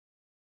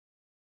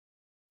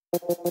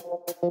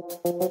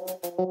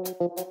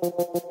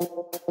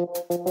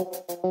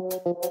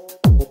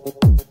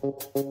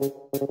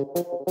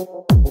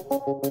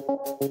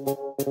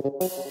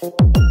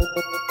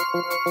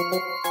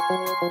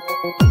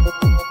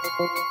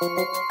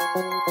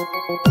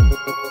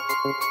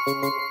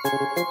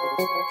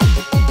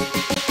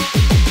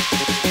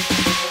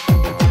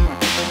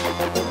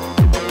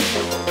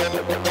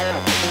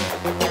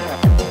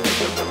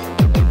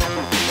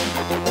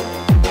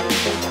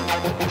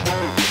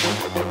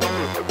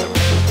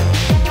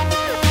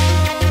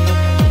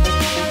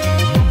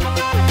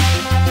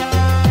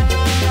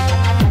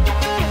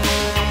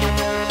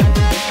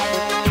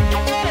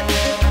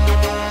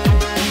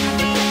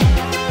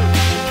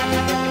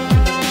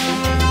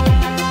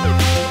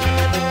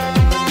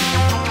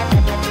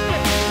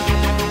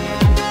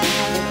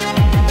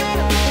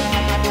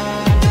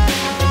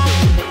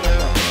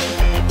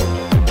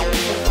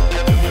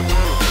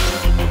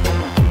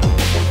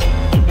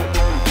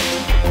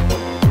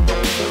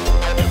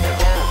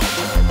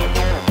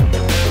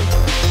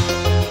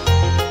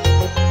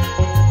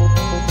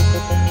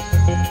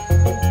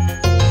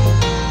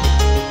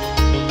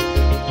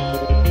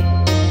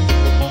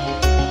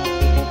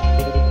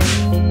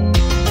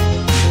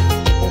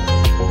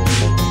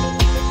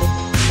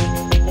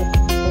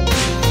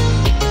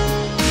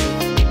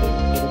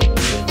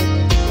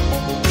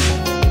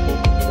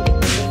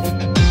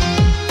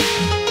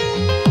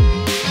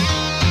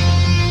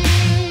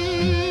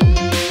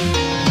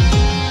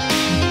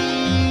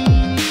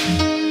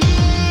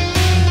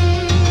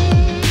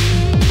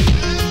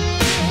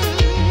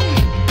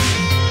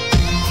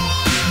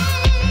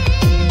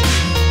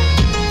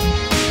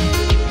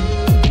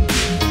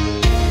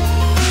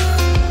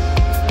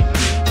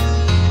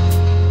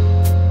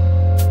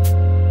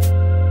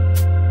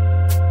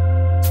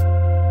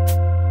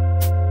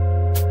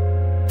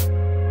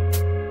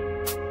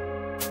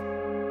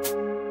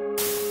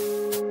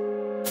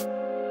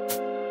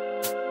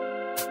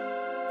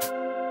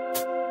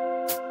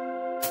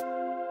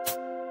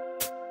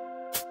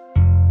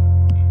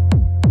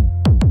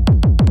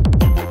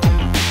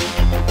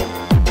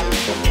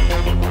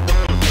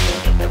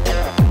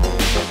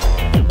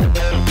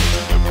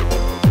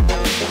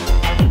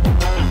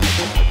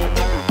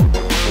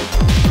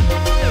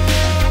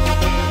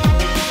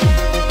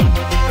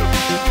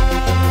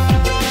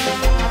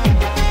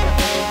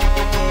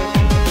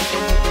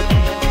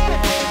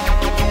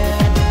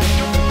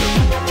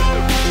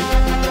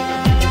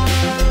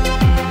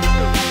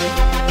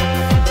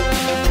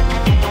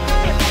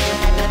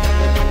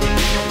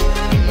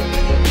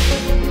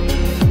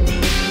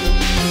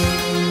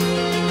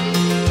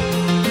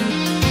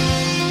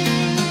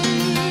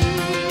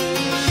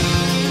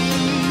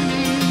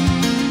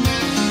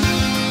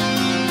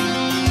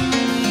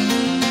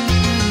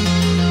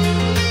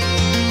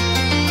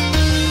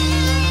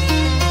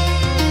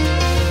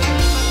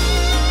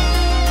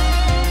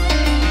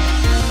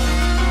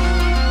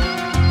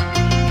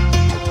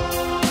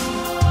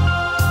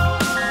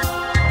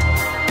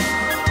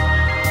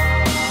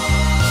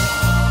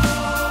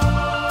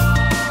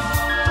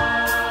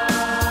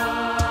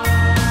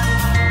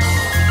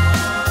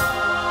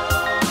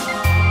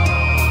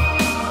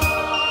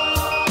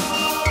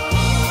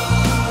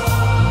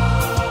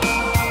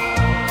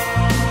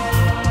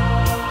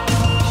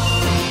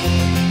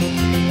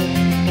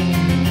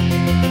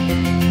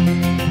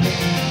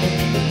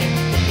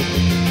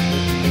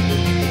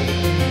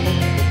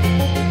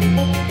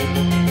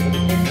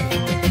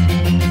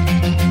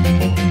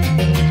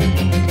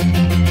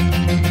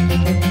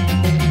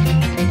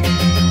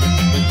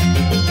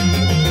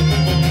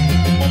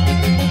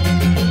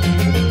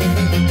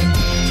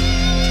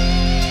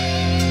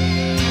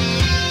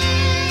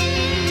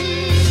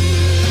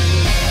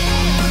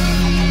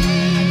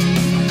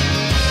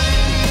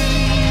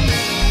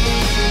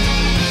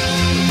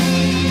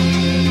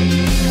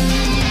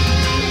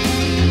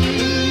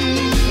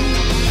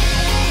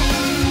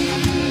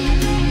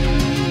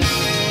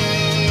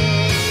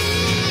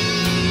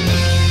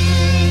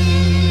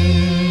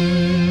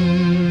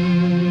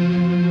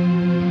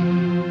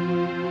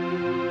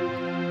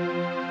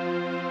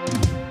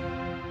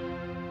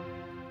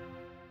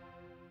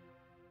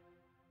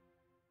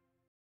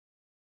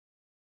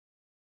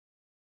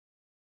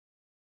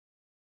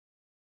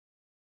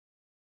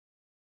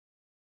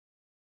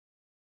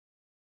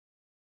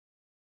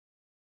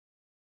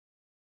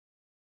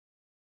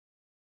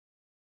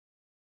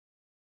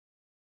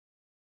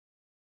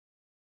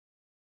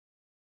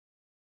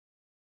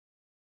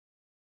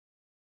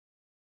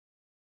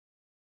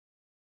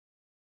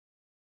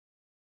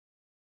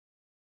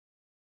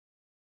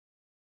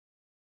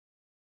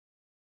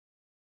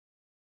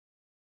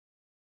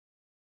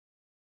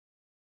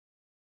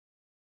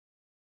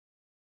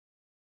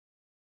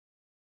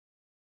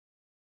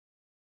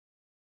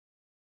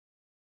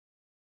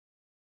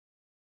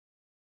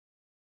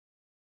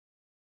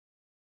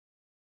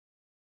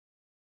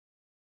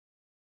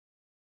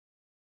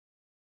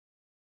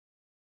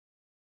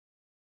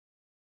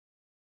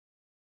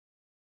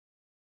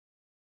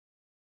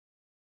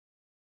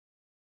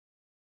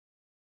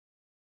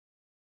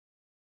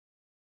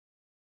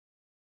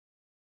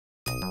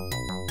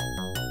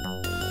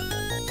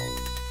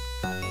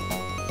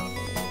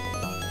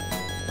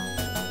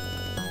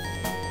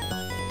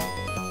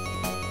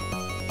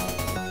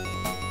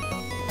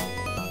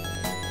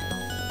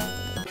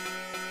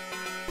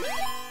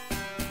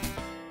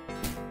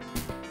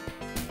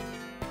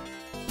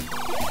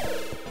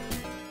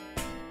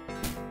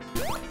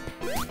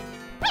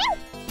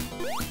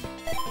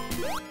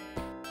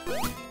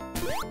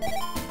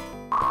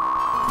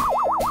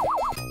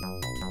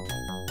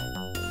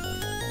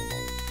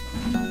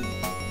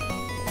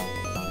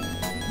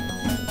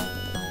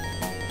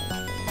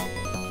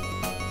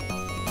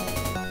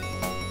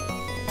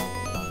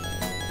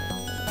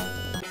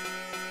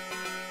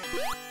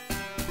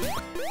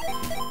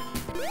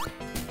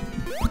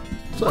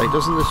So,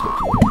 doesn't this look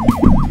familiar?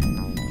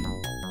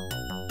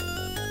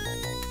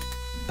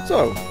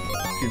 So,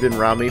 if you've been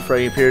around me for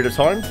any period of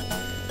time,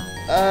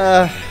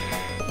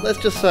 let's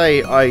just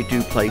say I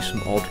do play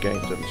some odd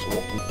games every so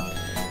often.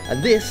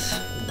 And this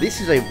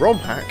is a ROM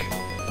hack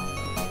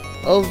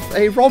of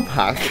a ROM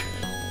hack.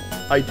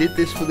 I did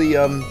this for the,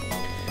 you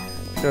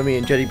know me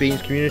and Jelly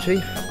Beans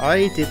community.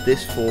 I did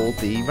this for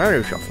the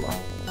Mario Shuffler.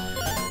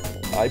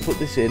 I put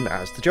this in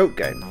as the joke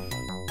game,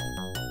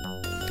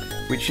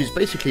 which is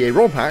basically a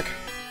ROM hack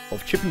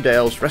of Chip and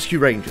Dale's Rescue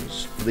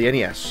Rangers for the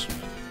NES.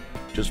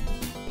 Just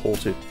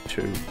ported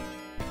to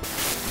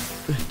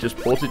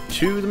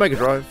the Mega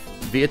Drive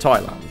via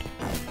Thailand.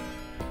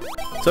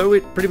 So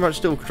it pretty much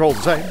still controls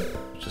the same,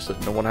 it's just that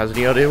no one has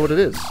any idea what it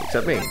is,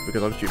 except me,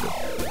 because I'm stupid.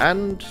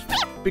 And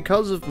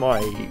because of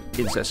my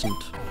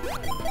incessant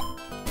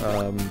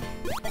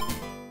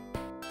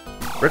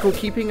record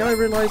keeping, I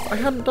realised I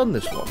hadn't done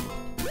this one.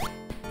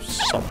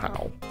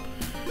 Somehow.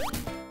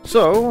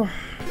 So,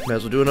 may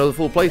as well do another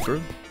full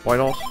playthrough. Why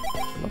not?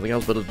 Nothing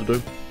else better to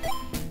do.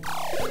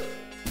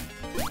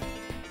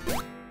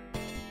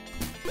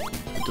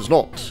 It does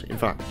not, in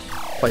fact,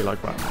 play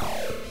like Mario.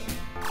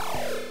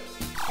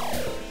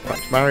 In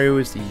fact, Mario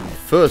is the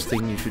first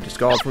thing you should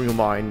discard from your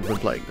mind when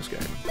playing this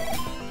game.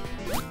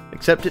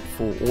 Accept it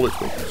for all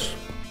its weakness.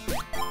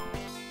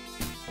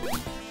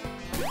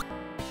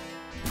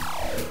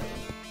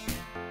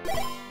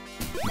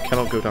 You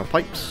cannot go down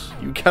pipes.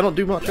 You cannot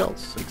do much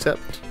else,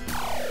 except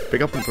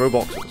pick up and throw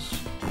boxes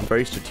in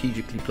very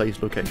strategically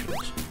placed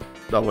locations.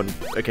 That one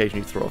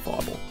occasionally throw a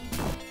fireball.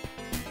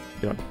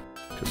 You know,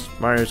 because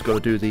Mario's got to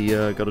do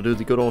the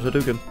good old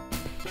Hadouken.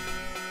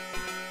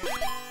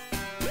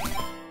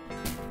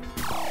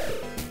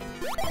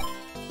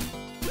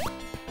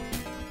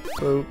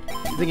 So,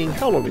 you're thinking,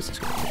 how long is this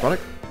going to take, Sonic?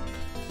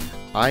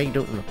 I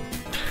don't know.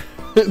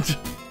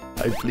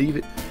 I believe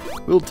it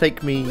will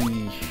take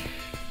me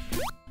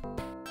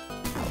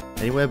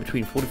anywhere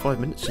between 45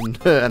 minutes and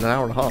an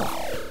hour and a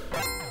half.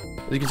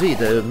 As you can see,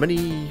 there are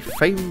many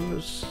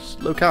famous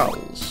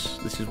locales.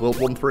 This is World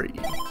War III,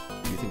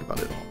 if you think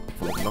about it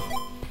for long enough.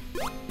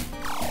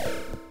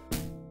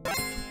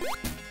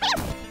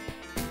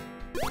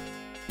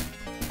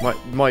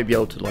 Might be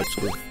able to, like,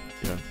 sort of,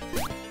 you know,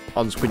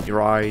 unsquint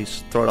your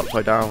eyes, throw it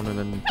upside down, and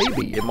then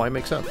maybe it might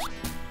make sense.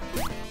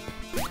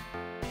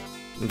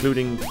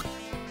 Including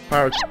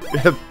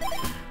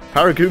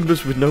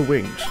Paragoombas with no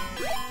wings.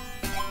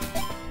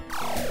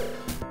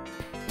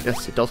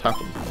 Yes, it does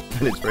happen,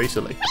 and it's very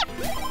silly.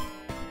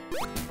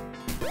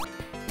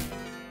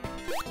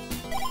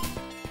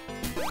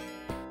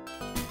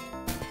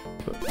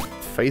 But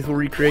faithful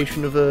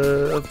recreation of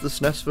the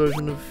SNES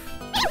version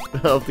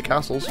of the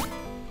castles.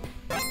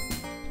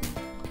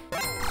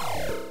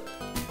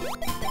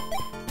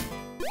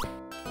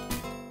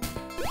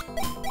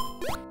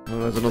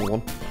 And there's another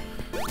one.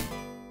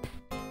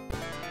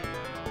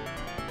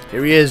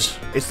 Here he is!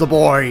 It's the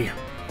boy!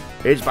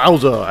 It's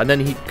Bowser! And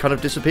then he kind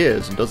of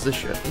disappears and does this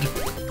shit.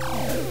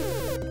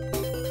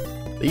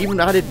 They even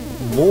added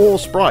more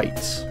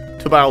sprites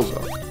to Bowser.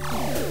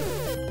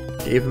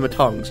 Gave him a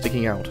tongue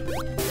sticking out.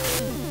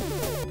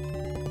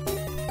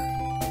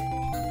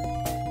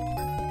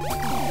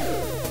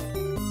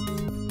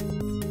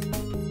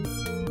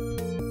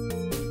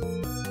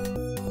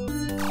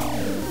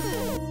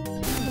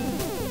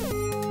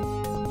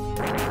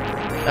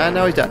 And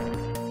now he's dead.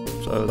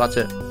 So that's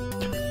it.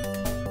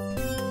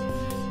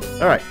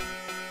 Alright.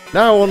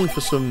 Now on for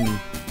some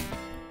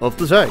of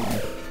the same.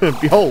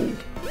 Behold.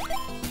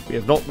 We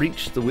have not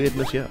reached the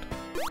weirdness yet.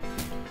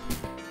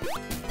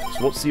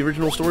 So what's the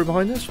original story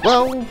behind this?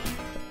 Well,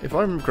 if I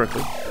remember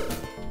correctly,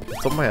 off the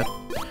top of my head,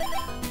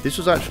 this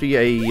was actually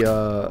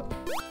an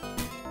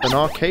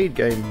arcade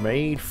game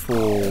made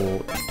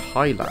for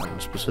Thailand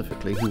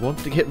specifically, who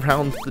wanted to get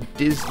around the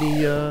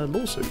Disney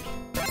lawsuit.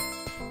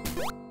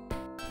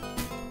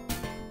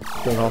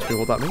 Don't ask me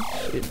what that means.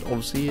 It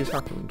obviously has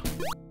happened.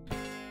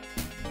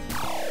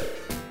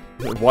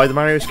 Why the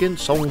Mario skin?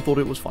 Someone thought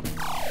it was funny.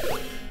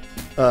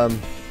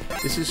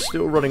 This is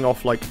still running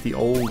off like the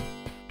old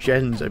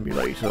Gens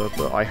emulator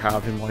that I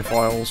have in my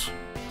files.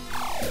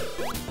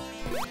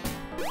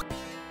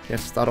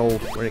 Yes, that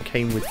old, when it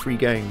came with free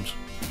games.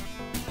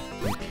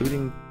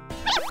 Including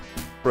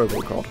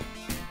Robocod.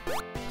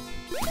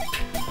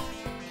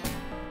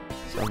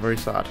 So I'm very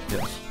sad,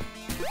 yes.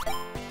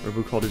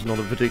 Robocod is not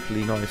a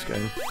particularly nice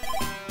game.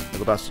 At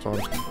the best of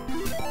times.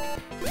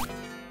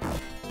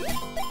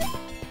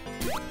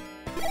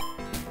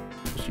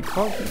 Because you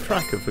can't keep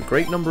track of a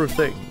great number of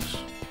things.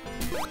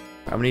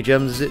 How many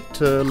gems is it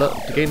to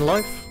gain a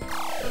life?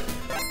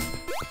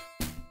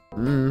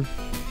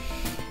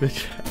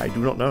 I do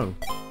not know.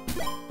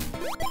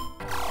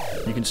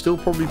 You can still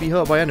probably be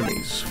hurt by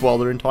enemies while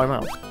they're in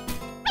timeout.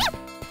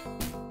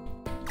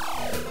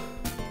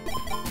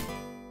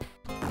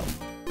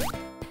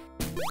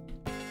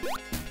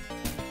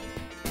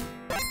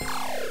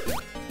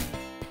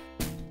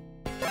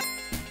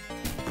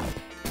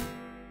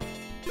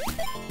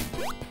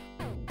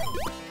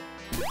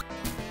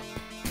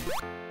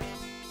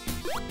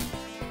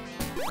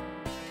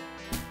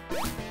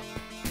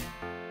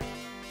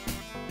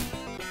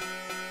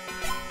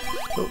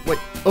 Oh, wait.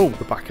 Oh,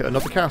 we're back at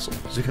another castle.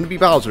 Is it going to be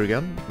Bowser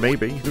again?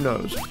 Maybe. Who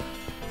knows?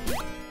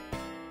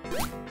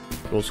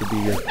 Could also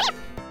be a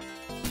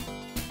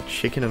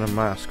chicken in a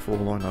mask, for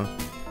all I know.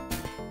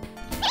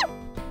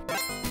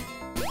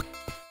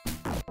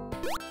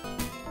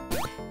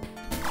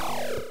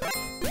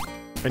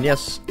 And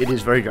yes, it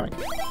is very giant.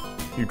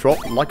 You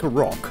drop like a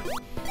rock.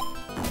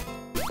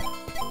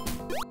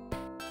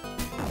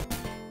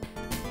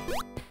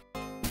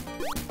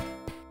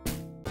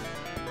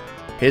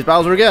 Here's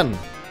Bowser again.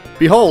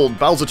 Behold,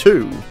 Bowser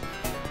 2.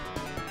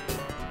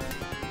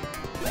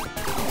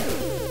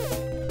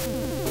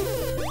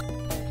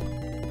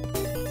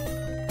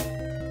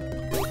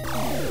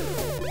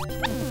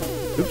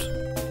 Oops.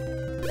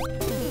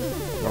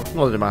 Well,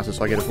 not that it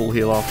matters, I get a full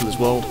heal after this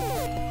world.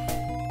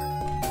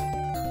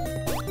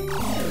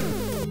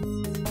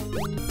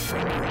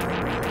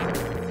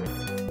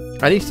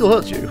 And he still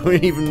hurts you,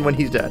 even when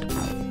he's dead.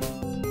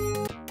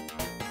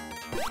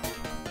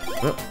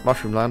 Oh,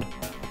 Mushroom Land.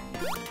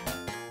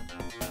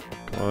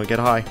 Come on, get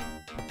high.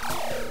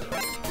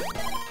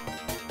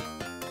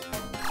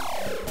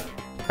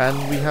 And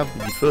we have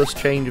the first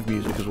change of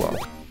music as well.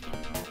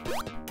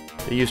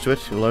 Get used to it,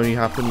 it'll only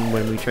happen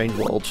when we change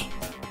worlds.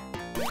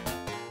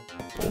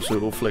 Also,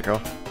 it'll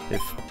flicker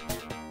if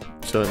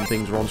certain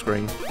things are on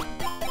screen.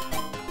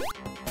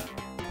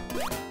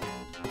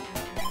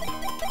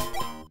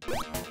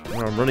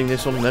 I'm running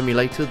this on an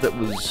emulator that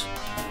was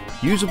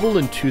usable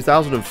in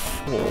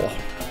 2004.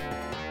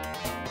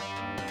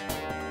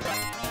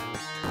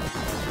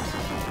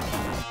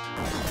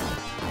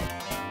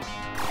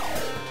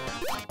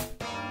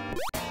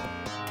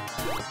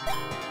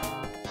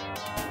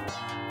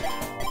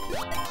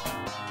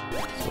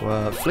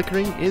 So,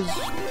 flickering is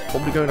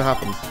probably going to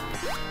happen.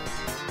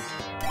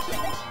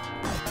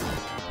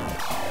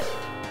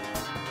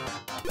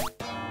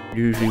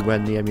 Usually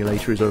when the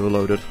emulator is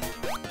overloaded.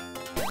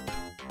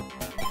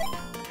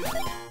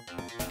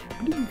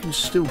 You can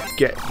still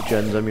get the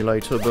Gen's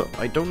emulator, but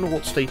I don't know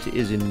what state it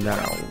is in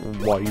now, or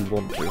why you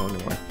want to,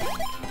 anyway.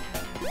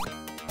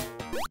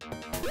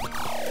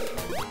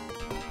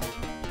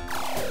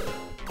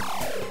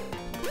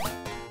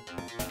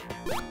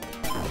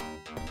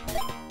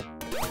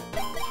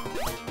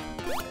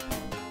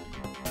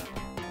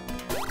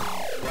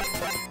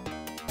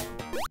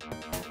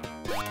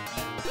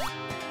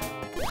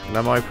 And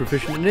am I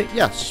proficient in it?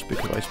 Yes,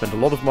 because I spent a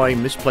lot of my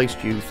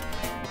misplaced youth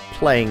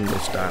playing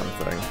this damn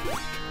thing.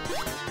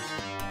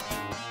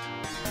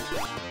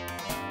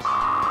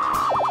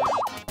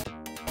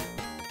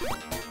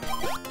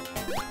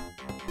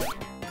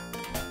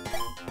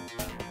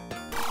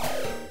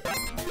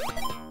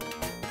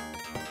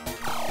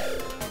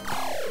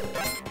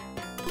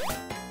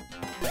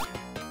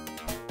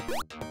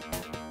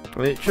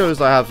 I mean, it shows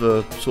I have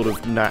a sort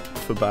of knack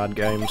for bad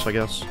games, I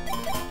guess.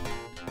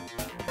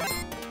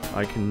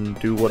 I can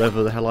do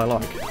whatever the hell I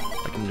like.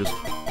 I can just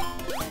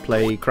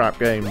play crap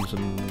games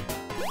and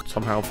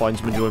somehow find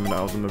some enjoyment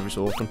out of them every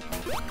so often.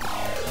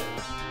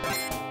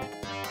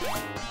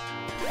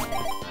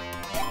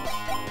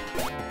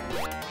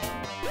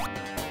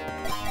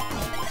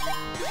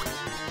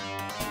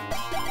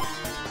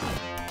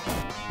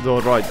 Though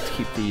I'd like to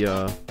keep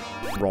the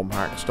ROM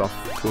hack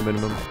stuff to a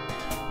minimum.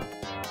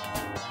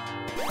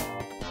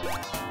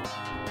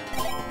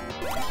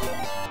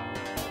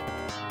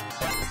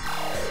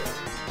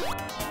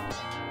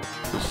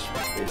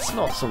 It's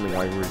not something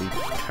I really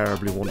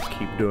terribly want to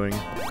keep doing.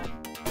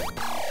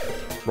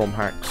 ROM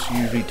hacks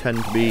usually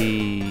tend to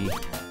be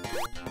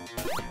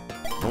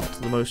not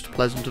the most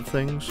pleasant of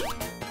things.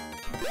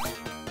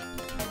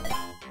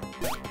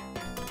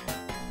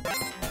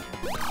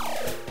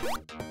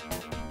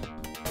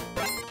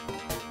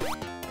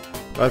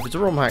 If it's a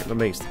ROM hack that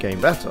makes the game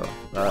better,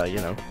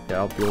 you know, yeah,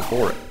 I'll be all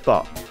for it.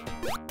 But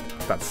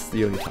that's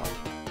the only time.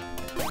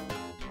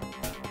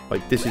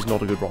 Like, this is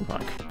not a good ROM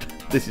hack.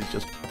 This is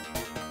just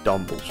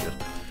dumb bullshit.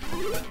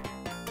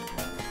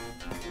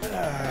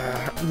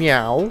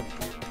 Meow.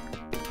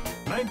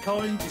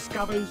 Mankind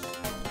discovers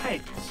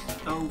pets.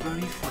 Oh,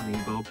 very funny,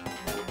 Bob.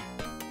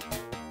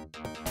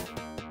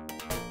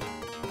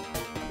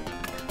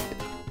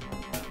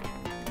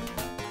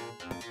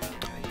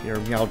 Here,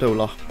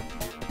 Meowdola.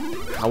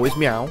 How is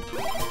Meow?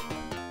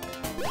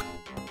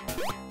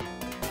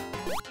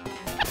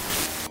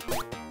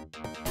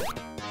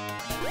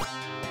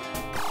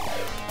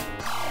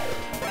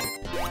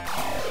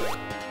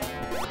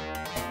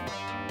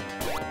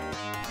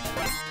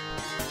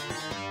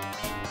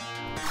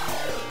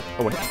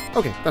 Oh wait,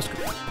 okay, that's good.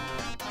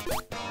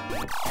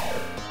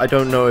 I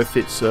don't know if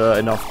it's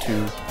enough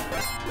to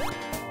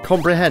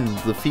comprehend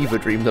the fever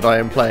dream that I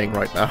am playing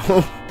right now.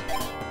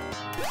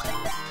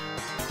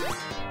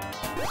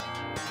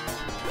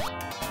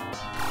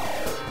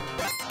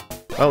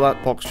 Well,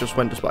 that box just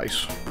went to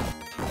space.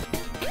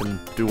 It can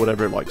do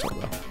whatever it likes up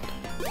there.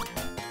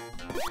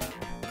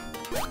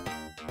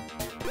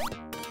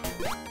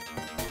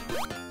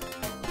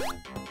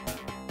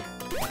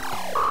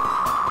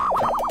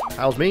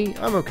 How's me?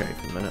 I'm okay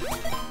for the minute.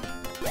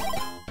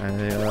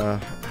 I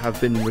have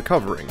been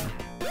recovering.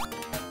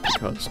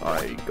 because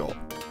I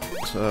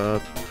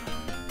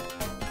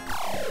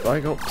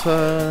got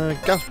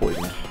gas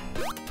poisoned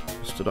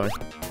yesterday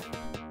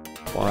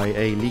by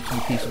a leaky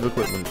piece of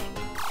equipment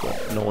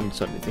that no one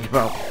said anything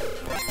about.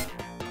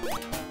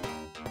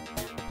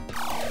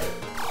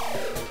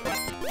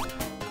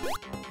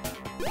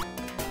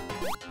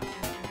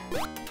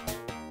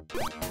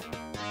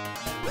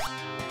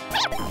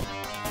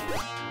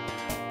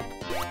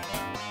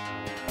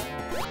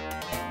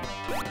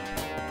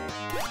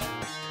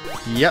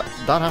 Yep,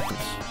 that happens.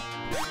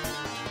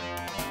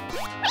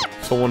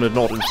 Someone had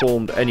not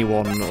informed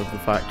anyone of the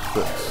fact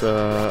that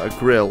a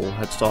grill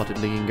had started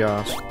leaking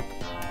gas.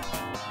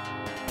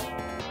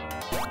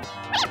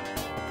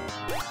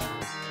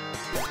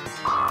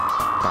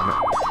 Damn it.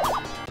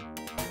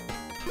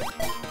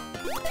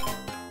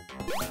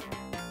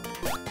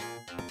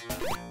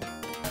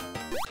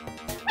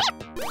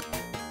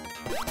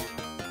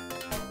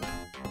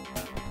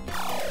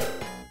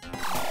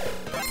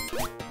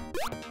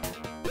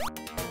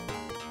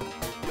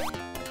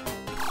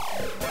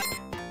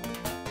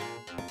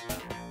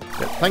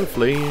 Yeah,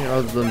 thankfully,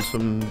 other than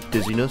some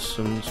dizziness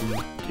and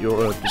some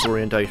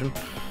disorientation,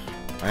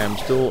 I am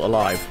still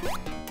alive.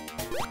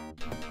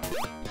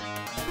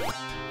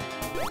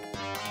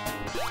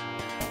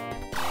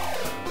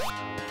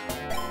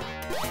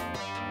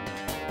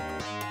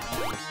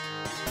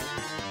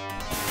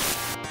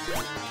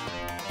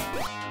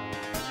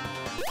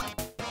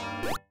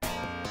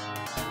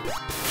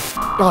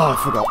 Oh, I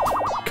forgot.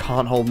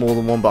 Can't hold more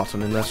than one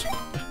button in this.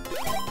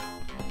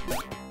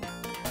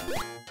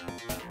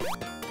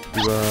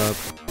 You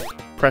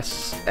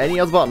press any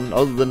other button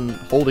other than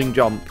holding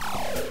jump,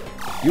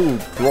 you'll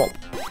drop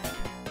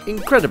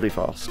incredibly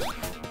fast.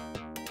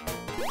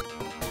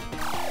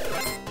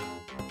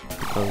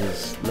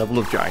 Because level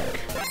of jank.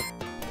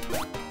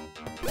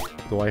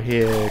 Though I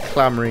hear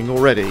clamouring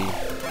already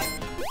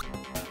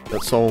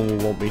that someone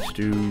will want me to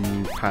do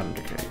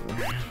panicking.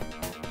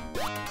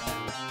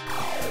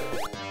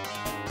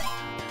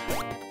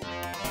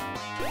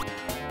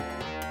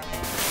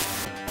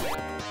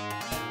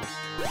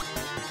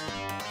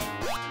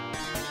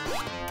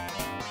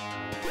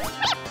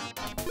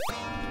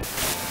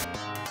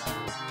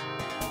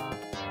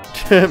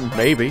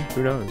 Maybe,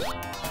 who knows?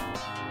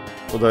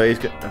 Although he's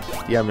got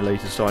the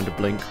emulator's starting to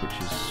blink, which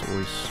is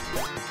always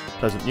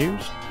pleasant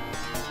news.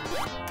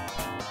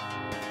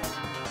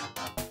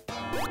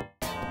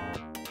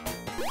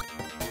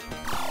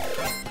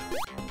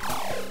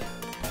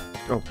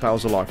 Oh, that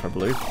was a life, I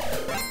believe.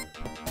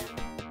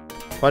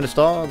 Find a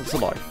star, that's a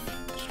life.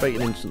 Straight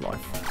and instant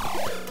life.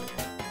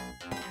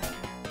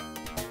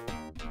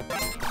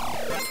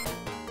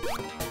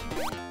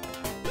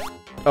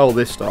 Oh,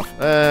 this stuff.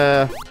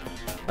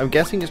 I'm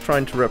guessing it's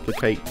trying to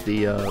replicate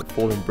the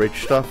fallen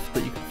bridge stuff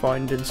that you can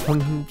find in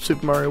some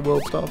Super Mario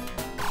World stuff.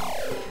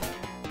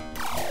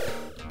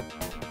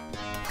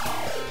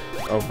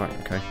 Oh, right,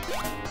 okay.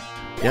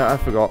 Yeah, I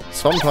forgot.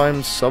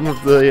 Sometimes some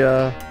of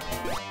the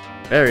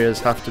areas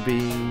have to be...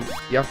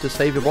 You have to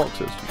save your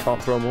boxes. You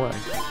can't throw them away.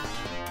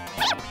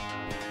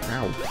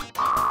 Ow.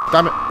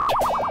 Damn it!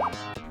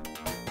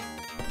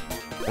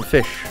 And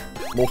fish.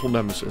 Mortal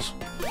nemesis.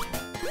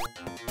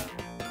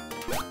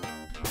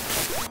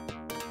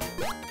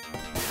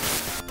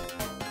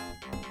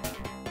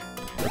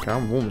 Okay,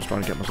 I'm almost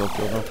trying to get myself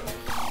killed now.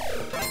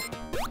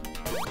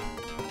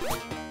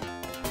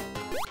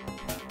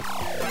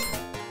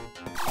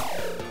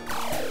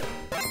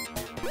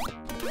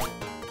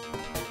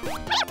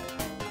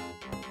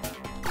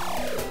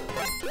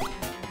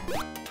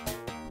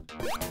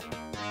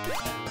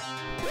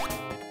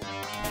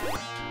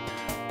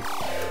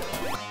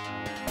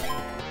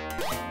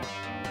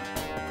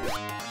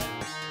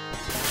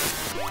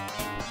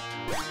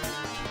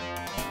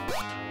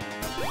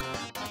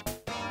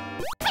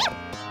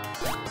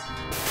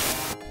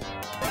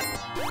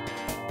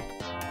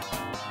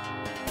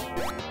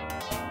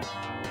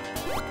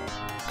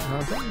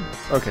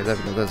 Okay, there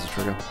we go, there's a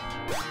trigger.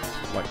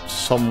 Like,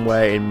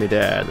 somewhere in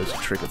midair there's a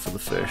trigger for the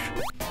fish.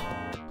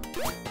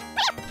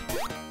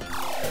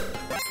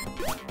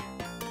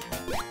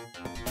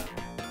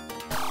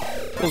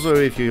 Also,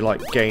 if you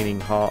like gaining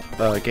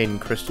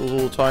crystals all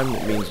the time,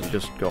 it means you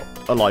just got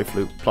a life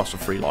loop plus a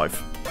free life.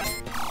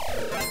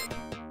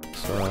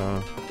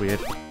 So, weird.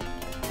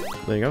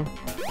 There you go.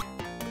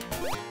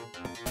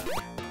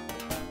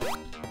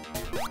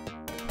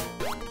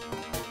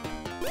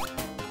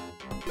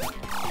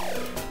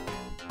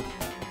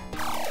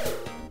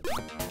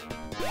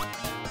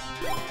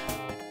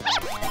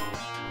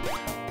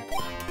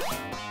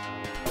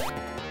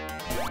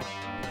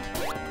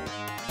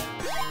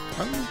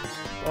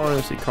 I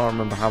honestly can't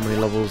remember how many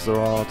levels there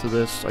are to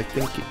this. I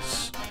think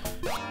it's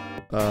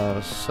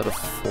a set of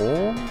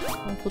 4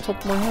 off the top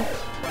of my head.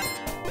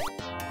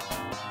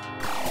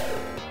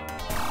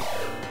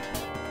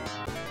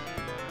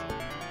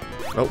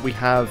 Oh, we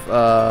have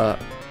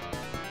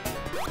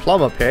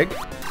Plumber Pig,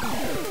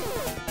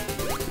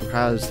 who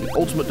has the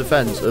ultimate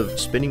defense of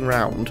spinning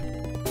round.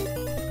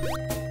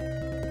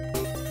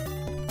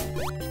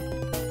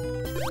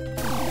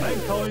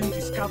 Mankind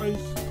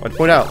discovers I'd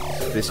point out,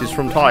 this is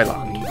from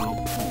Thailand. Funny,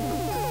 Bob.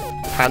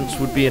 Pants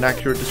would be an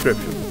accurate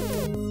description.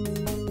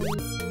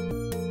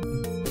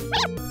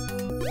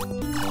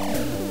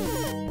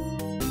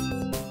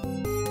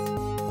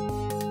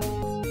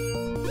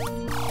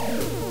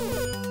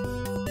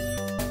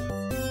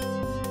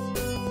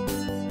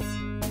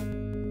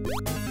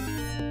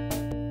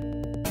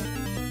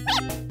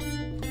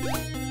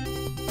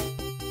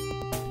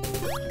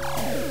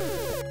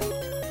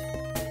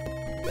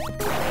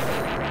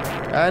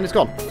 And it's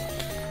gone.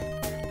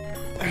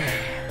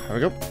 There we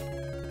go.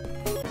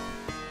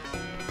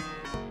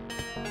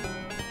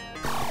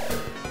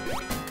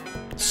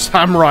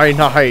 Samurai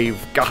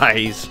knife,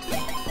 guys.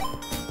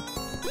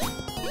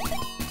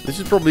 This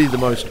is probably the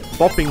most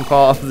bopping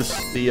part of this,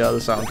 the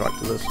soundtrack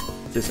to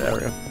this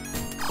area.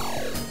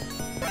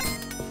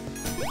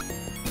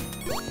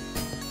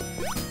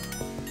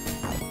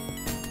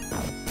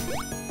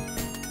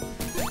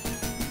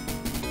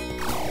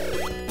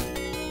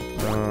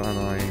 And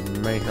I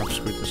may have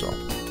screwed this up.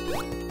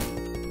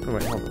 Oh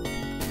wait, hold on.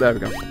 There we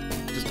go.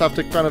 Just have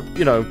to kind of,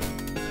 you know,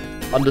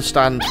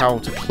 understand how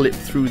to clip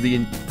through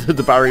the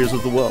barriers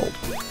of the world.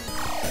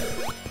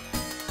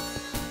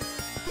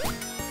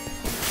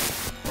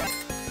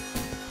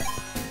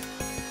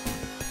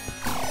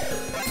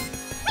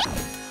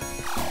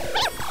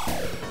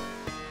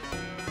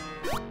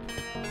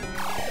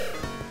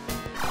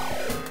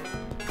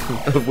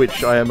 Of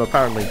which I am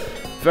apparently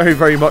very,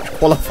 very much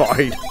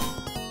qualified.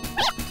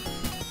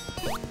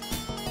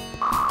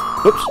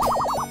 Oops.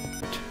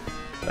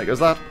 There goes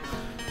that.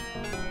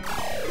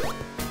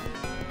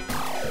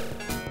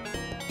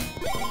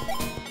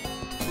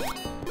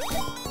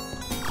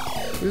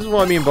 This is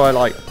what I mean by,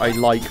 like, I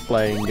like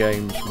playing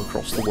games from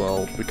across the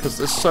world, because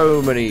there's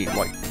so many,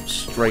 like,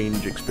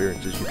 strange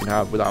experiences you can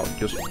have without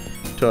just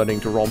turning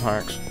to ROM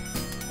hacks.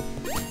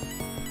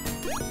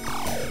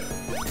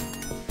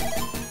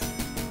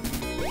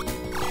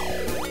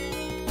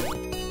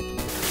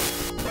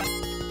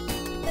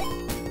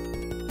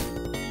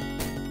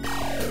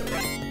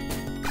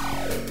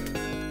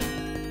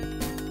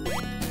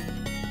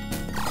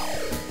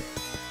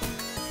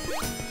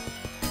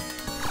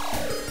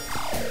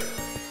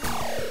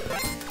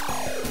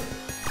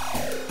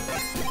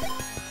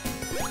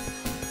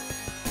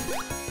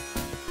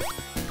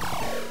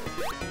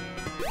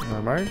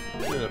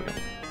 There we go.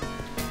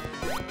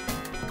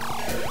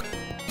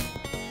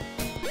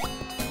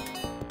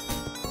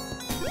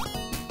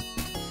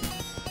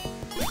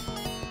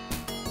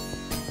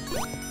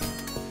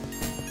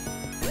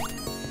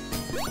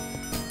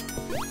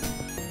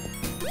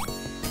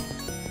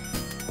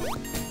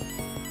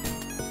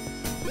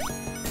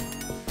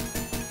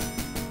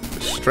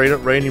 Straight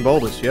up raining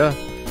boulders, yeah.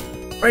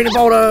 Raining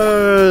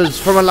boulders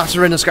from a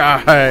ladder in the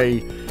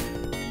sky.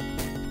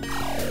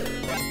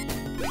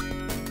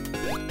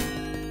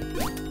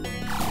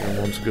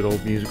 Once a good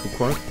old musical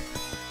quote.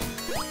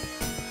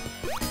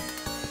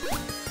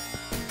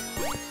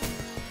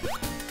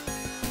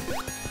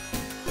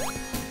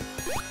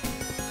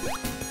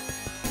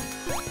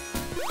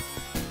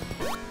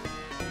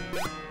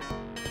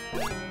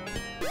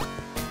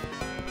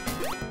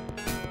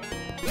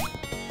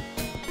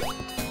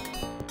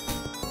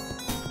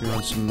 We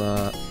want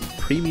some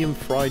premium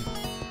fried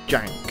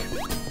jank.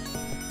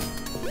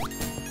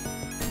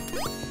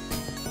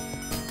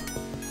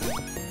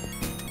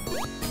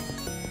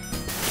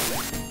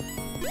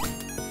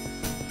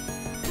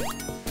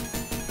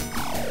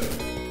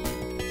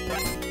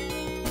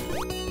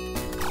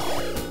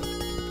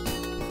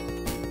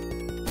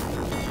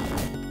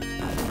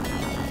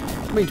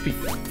 I mean, to be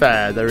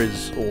fair, there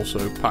is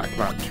also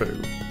Pac-Man 2,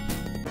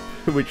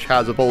 which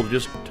has a boulder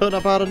just turn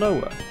up out of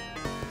nowhere.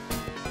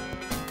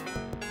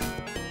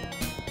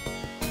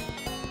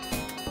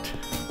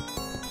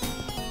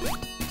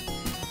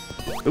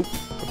 Oop,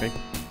 okay.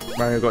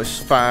 Mario got his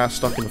fire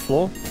stuck in the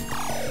floor.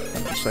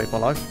 That just saved my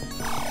life.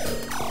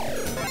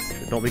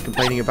 Should not be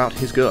complaining about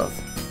his girth.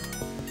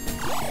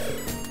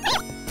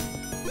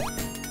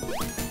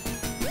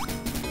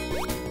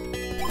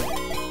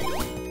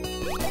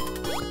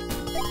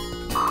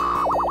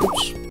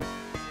 Oops.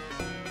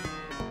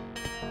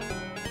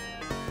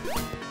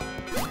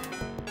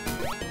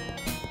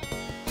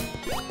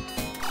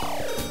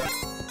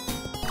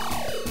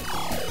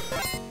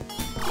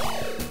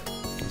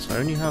 So I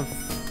only have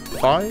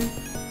 5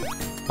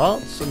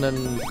 hearts and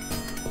then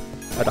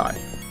I die.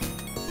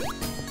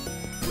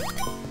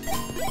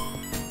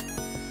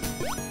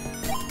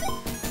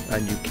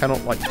 And you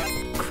cannot, like,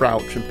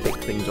 crouch and pick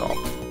things up.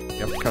 You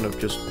have to kind of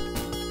just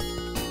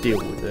deal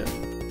with it.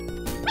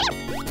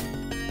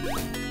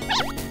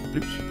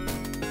 Oops.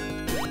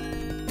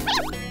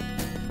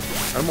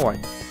 Out of my way.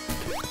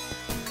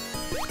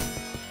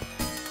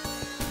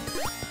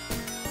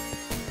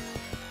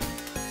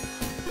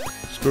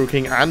 Squirrel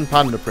King and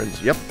Panda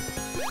Prince, yep.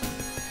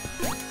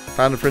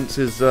 Panda Prince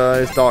is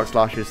Dark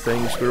Slash's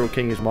thing, Squirrel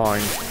King is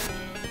mine.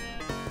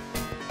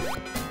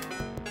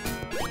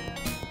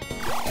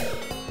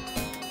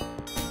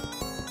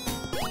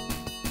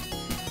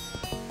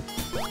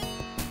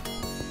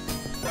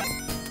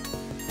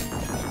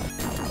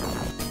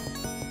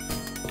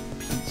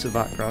 pizza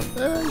background.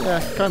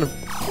 Yeah, kind of.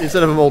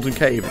 Instead of a molten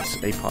cave, it's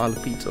a pile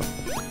of pizza.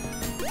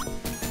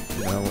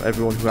 You know,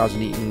 everyone who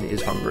hasn't eaten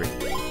is hungry.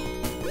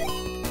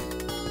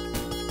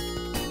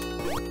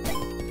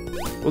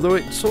 Although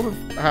it sort of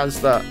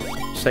has that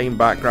same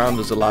background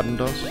as Aladdin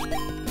does.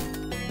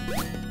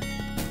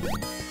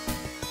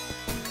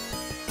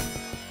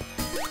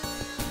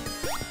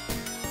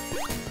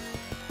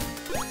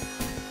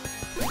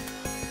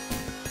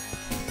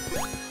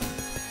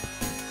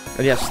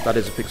 And yes, that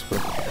is a pig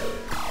split.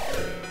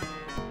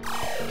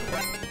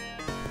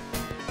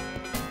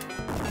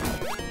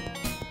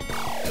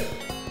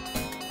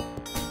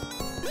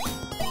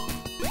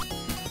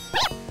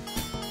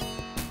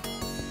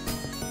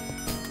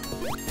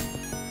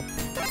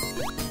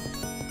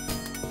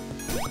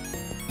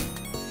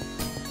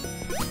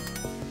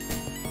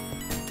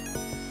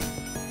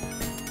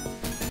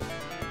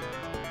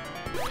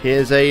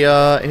 Here's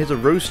a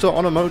rooster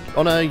on a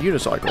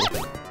unicycle.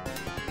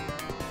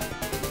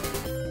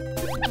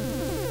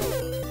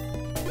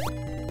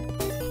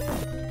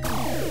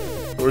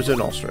 Or is it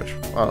an ostrich?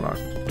 I don't know.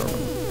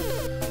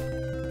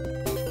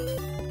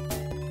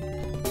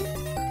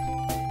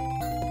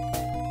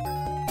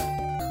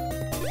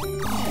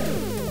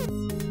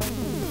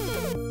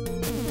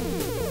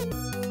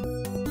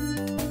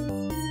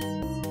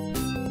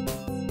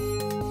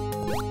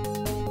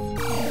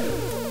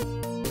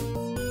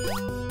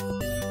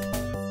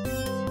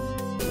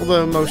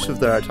 Although most of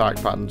their attack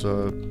patterns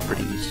are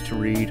pretty easy to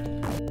read.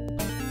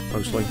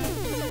 Mostly.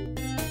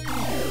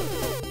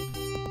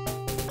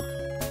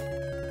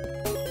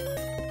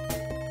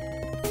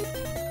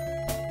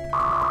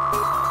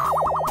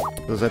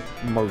 As I said,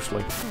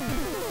 mostly.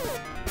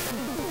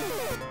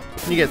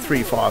 You get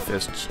 3 fire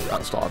fists at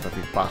the start of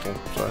every battle,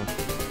 so.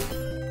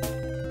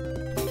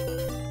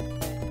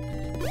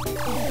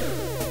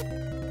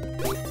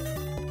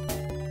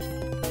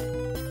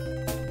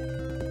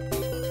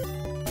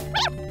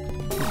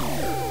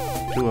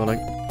 Too early.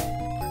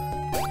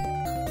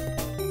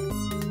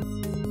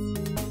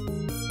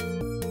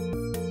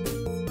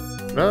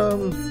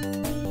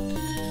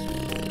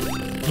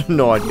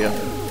 No idea.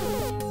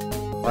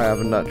 I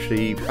haven't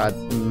actually had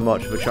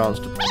much of a chance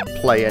to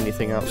play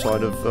anything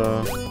outside of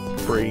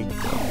free.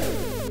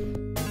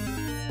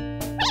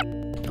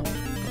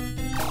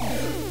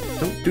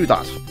 Don't do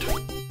that.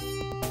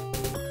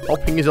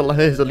 Hopping is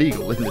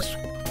illegal in this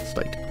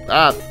state.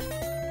 Ah.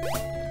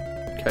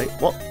 Okay.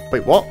 What?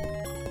 Wait. What?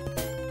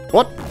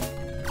 What?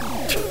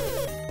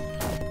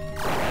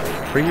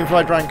 Premium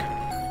fried jank.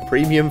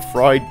 Premium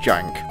fried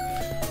jank.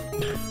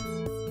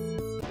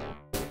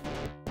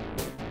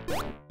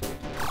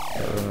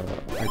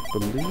 I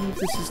believe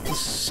this is the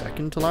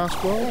second to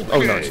last world. Oh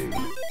no, it's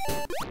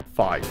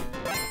 5.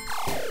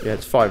 Yeah,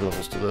 it's 5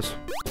 levels to this.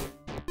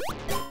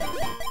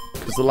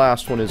 Because the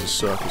last one is a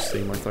circus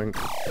theme, I think.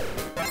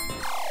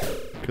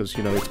 Because,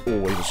 you know, it's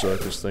always a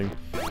circus thing.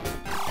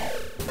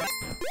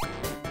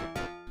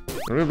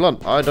 I'm gonna be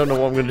blunt, I don't know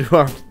what I'm gonna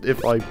do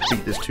if I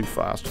beat this too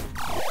fast.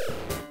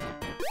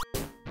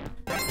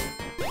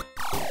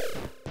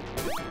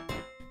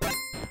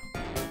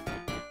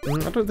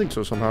 I don't think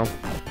so somehow.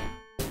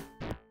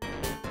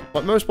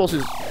 Like, most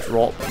bosses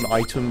drop an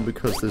item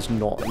because there's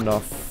not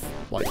enough,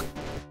 like,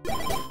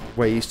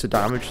 ways to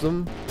damage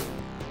them.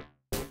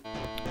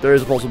 There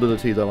is a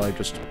possibility that I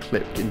just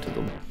clipped into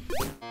them.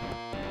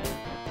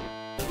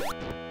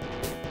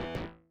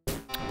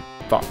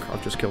 Fuck,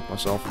 I've just killed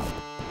myself.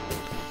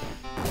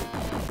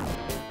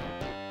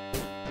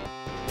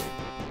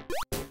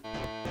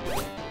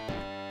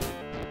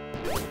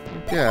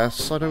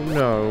 Yes, I don't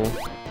know.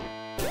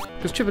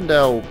 Because Chip and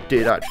Dale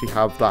did actually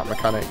have that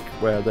mechanic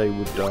where they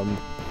would,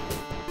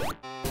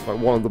 like,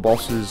 one of the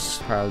bosses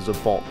has a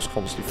box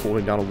constantly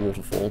falling down a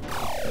waterfall.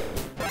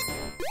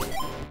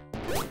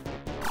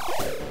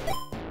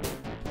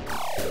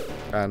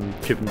 And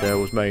Chip and Dale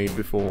was made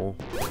before,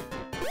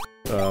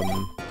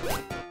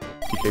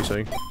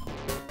 DKC.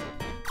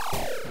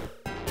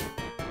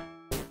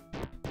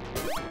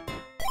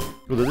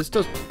 Although this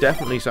does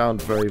definitely sound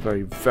very,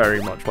 very,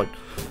 very much like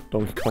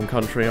Donkey Kong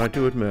Country, I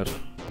do admit.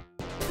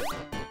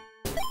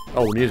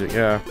 Oh, the music,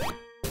 yeah.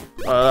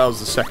 That was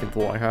the second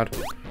thought I had.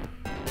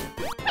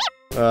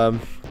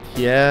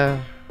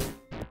 Yeah.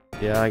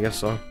 Yeah, I guess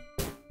so.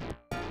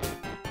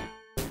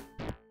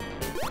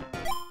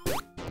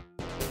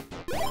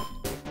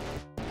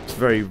 It's a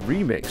very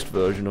remixed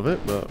version of it,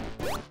 but...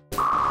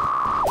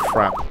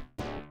 crap.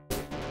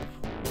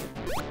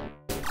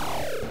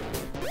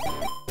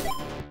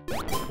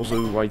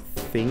 Also, I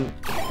think...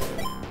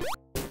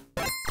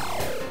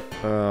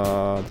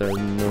 there are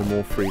no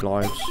more free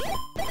lives.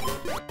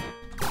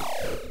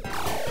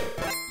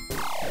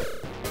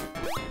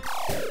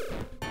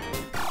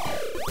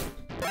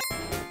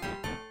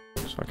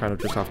 So I kind of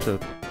just have to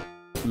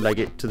leg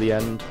it to the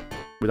end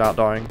without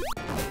dying.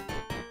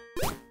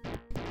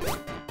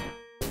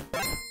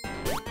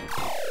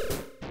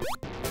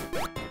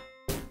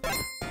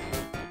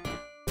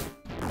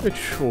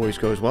 Which always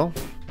goes well.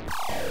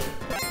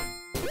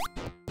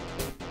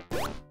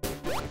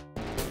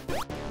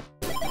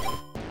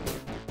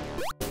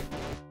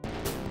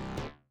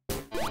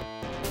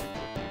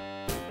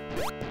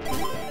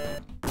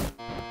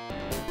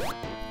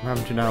 I'm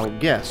having to now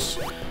guess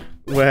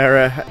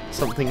where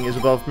something is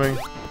above me,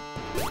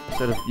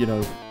 instead of, you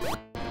know,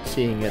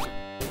 seeing it.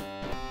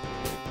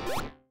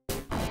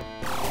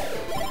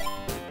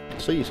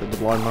 See, said the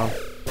blind man.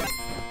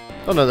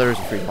 Oh no, there is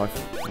a free life.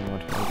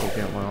 I'm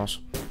talking out my arse.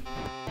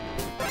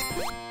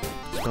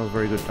 It smells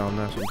very good down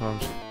there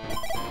sometimes.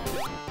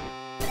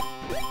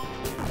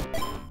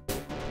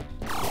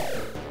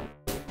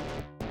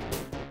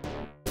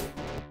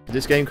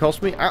 This game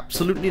cost me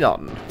absolutely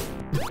none.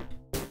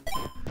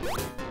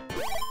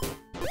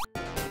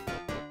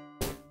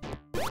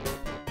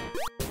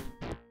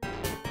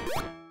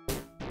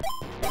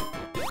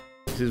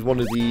 This is one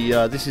of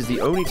the. This is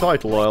the only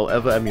title I'll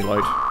ever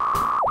emulate,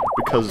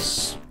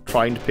 because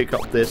trying to pick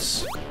up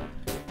this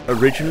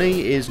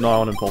originally is nigh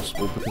on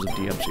impossible because of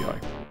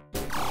DMCA.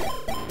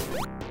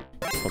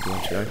 Not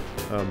DMCA.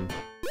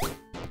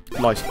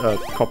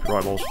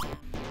 Copyright laws.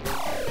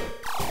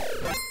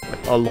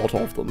 Like, a lot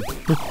of them.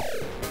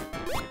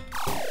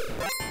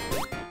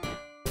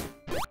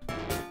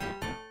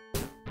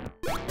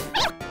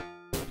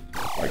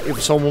 Like, if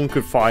someone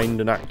could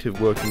find an active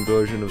working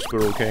version of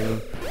Squirrel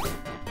King,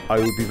 I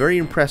would be very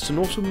impressed and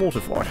also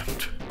mortified.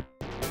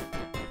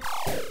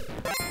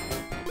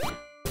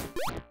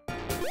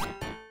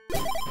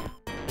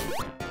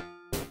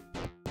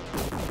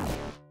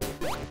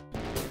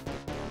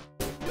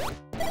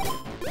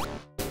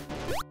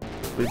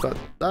 But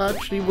that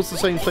actually was the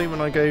same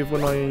statement I gave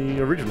when I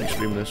originally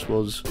streamed this,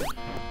 was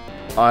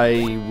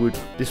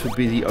this would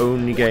be the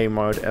only game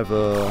I would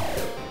ever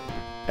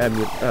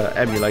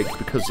emulate,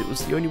 because it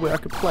was the only way I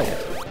could play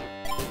it.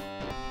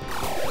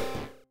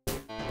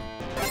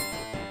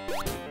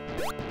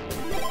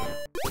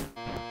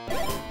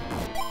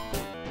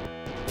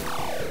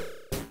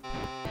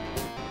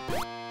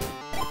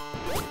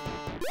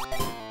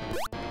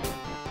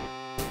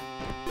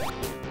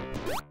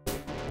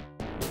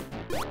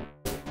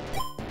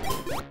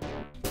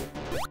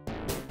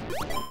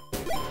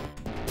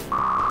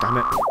 Damn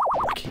it,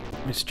 I keep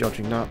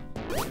misjudging that.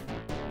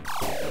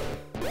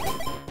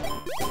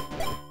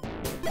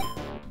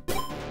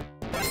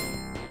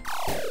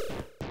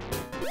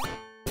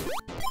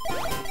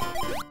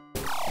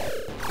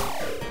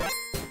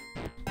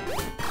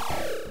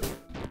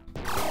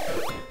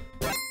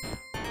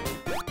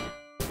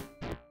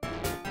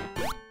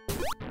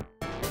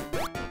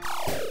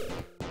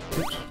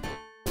 Oops.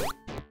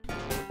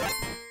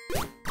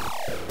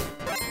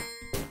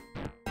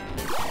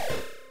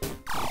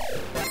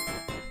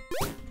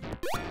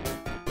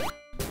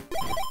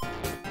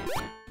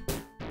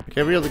 Like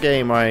every other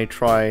game, I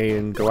try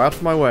and go out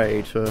of my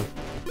way to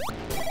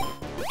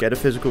get a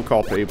physical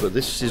copy, but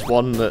this is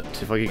one that,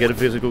 if I could get a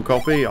physical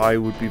copy, I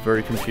would be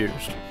very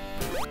confused.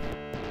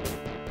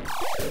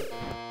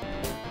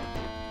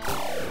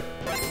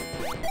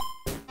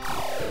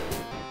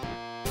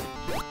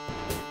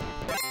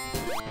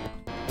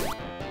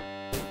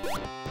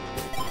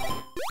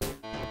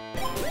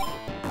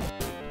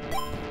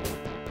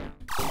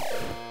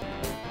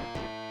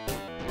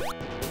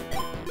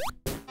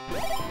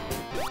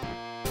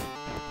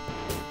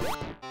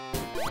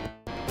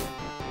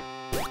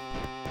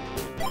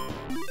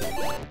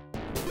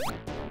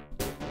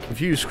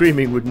 Confused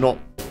screaming would not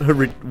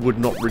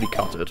really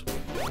cut it.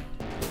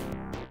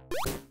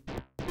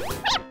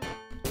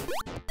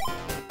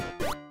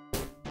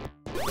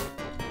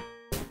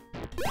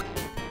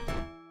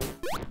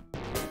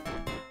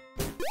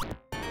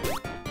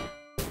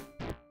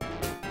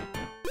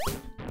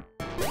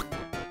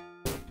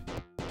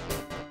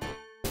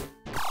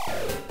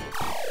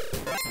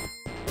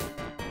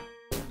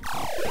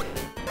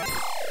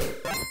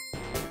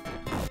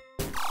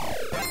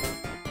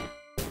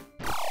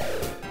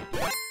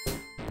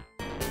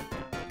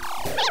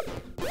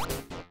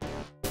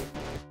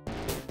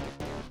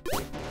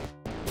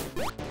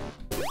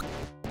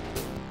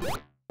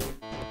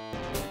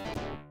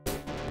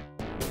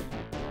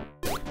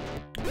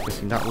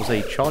 Guessing that was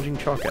a charging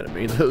shark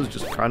enemy that was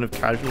just kind of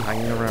casually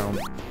hanging around.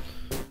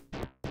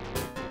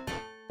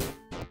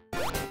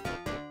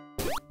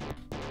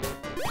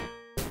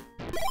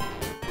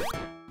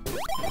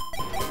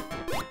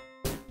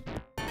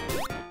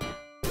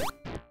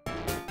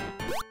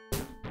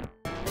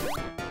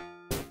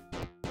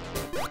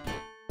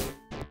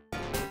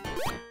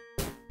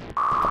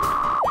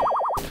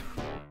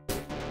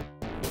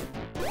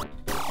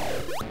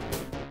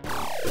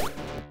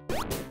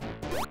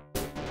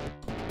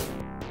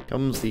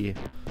 Comes the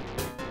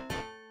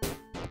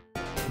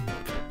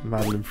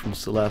Madeline from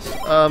Celeste.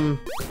 Oh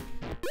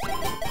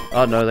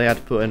no, they had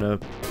to put in a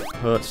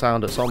hurt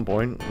sound at some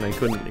point, and they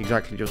couldn't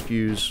exactly just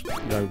use,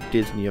 you know,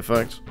 Disney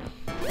effects.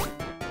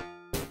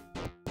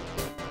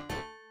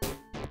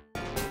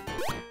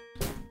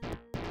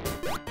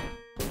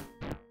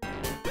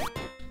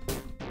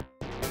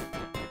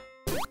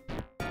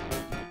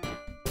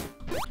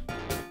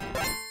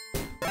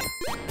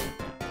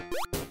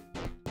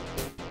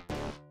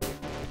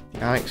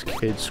 Alex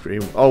Kidd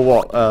Scream. Oh,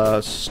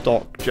 what?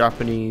 Stock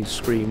Japanese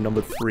Scream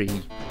number 3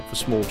 for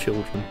small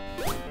children.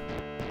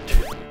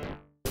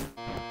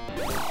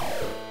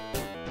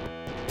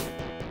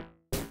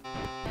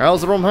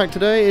 How's the ROM hack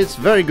today? It's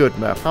very good,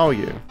 Map. How are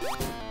you?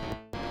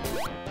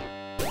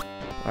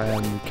 I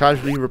am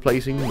casually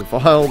replacing the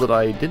file that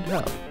I didn't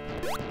have.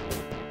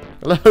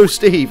 Hello,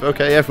 Steve.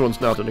 Okay,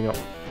 everyone's now turning up.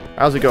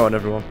 How's it going,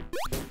 everyone?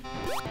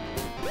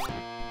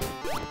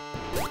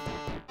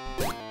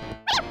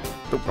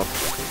 Oh, God.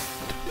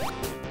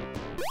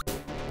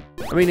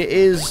 I mean, it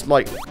is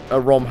like a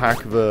ROM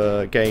hack of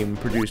a game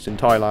produced in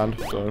Thailand,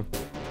 so...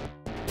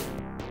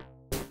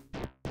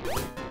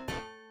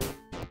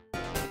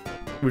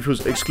 which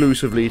was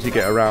exclusively to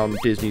get around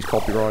Disney's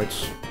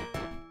copyrights.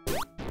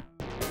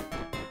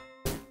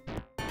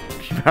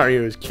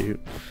 Mario is cute.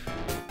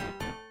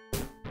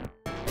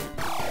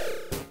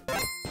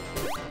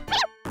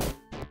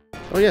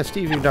 Oh yeah,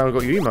 Steve, you've now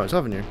got your emotes,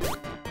 haven't you?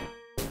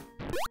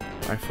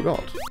 I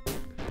forgot.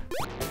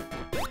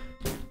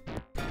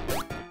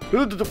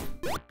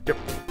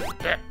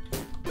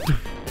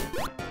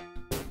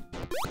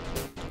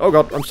 Oh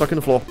god, I'm stuck in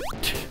the floor.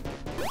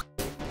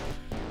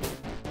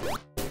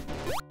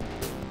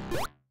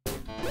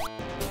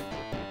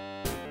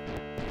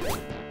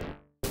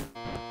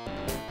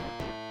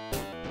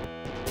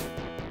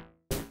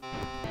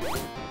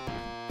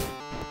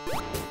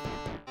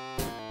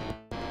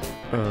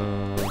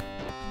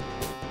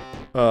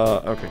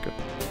 Okay, good.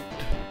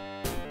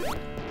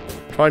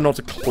 Try not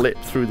to clip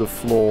through the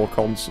floor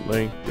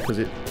constantly, because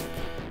it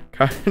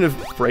kind of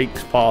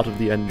breaks part of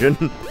the engine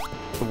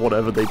of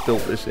whatever they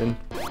built this in.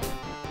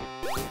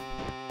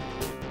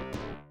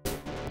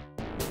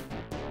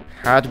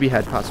 Had to be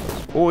head pass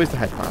first. Always the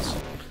head pass.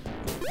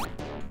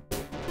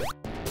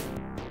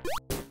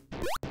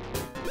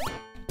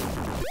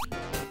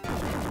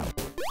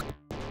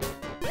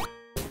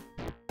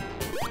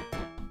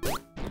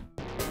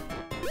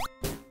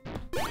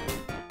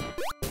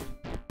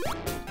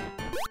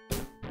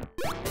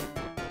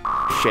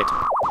 Shit.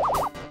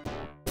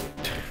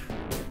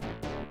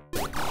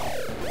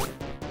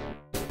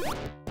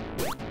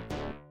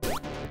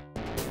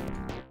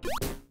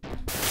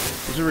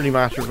 Does it really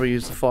matter if I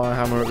use the fire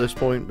hammer at this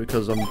point?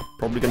 Because I'm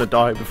probably going to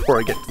die before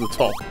I get to the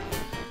top.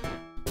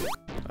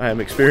 I am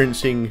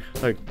experiencing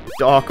a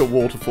darker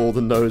waterfall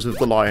than those of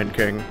the Lion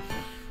King.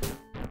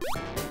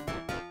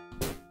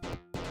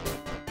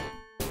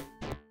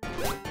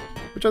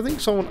 Which I think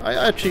someone... I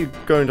actually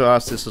going to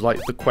ask this as like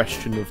the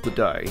question of the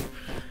day.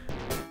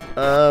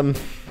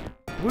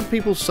 Would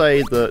people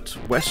say that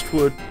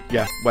Westwood,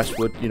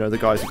 you know, the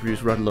guys who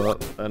produce Red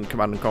Alert and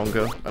Command &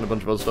 Conquer and a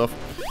bunch of other stuff,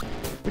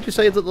 would you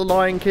say that The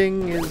Lion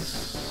King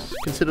is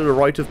considered a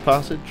rite of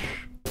passage?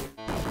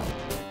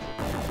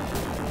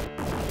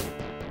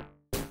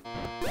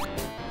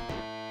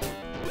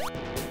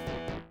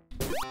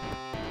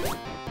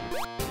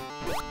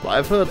 Well,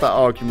 I've heard that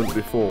argument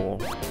before.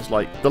 It's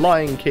like, The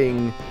Lion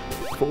King,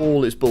 for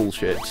all its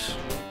bullshit,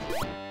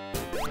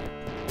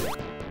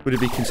 would it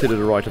be considered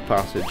a rite of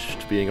passage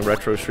to being a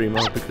retro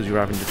streamer because you're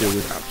having to deal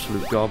with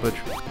absolute garbage?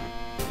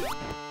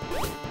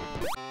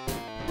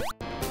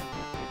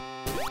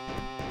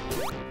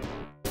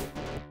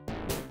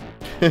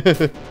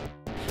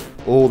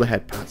 All the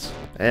head pads.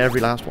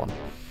 Every last one.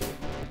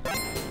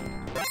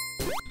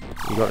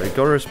 You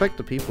gotta respect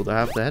the people that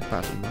have the head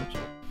pads and that.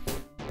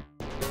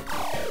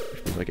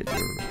 Which means I get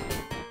zero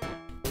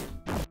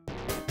respect.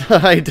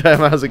 Hi, damn,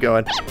 how's it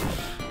going?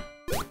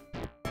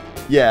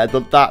 Yeah,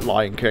 that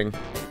Lion King.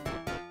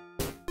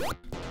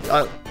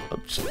 Oh,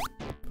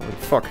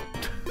 fuck.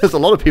 There's a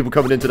lot of people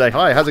coming in today.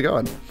 Hi, how's it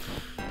going?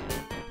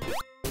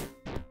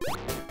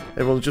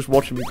 Everyone's just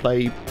watching me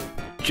play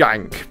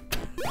jank.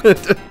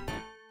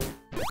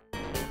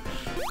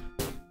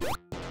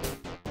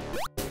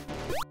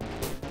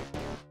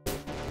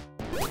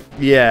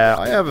 Yeah,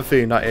 I have a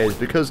feeling that is,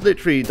 because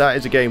literally that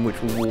is a game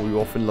which will wall you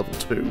off in level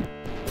 2.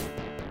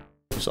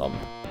 For some.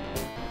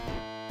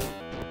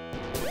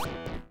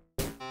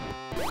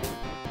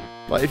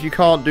 Like, if you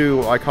can't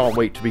do I can't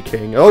wait to be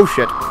king. Oh,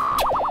 shit.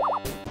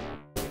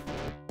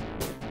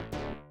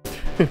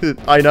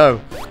 I know.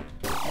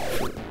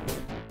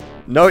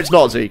 No, it's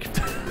not, Zeke.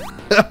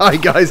 Hi,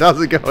 guys. How's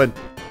it going?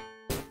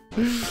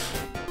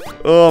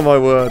 Oh, my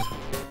word.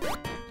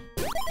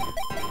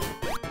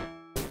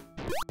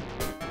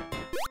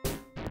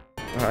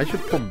 I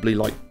should probably,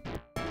 like...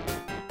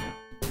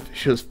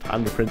 Vicious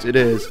Panda Prince. It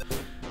is.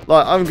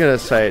 Like, I'm gonna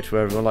say it to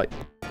everyone, like...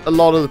 A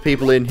lot of the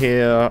people in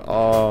here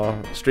are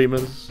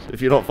streamers.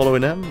 If you're not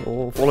following them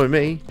or following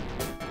me,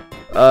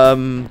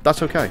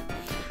 that's okay.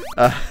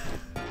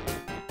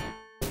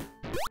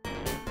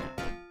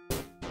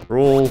 We're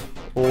all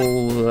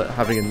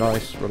having a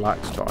nice,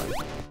 relaxed time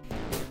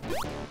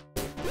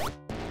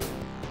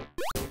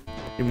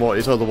in what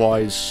is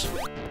otherwise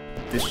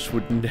this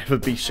would never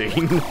be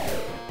seen.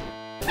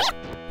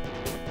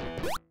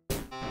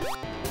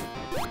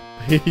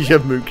 Yeah,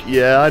 Mook.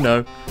 Yeah, I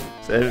know.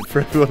 Save it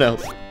for everyone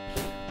else.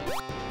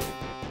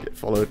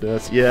 Followed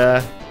nurse,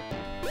 yeah.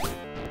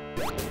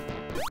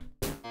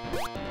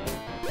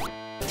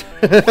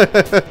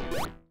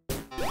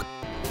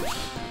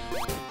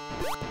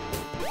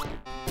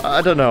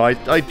 I don't know,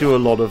 I do a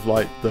lot of,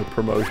 like, the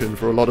promotion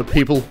for a lot of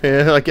people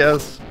here, I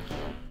guess.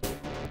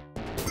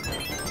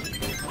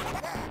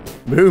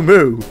 Moo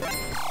moo!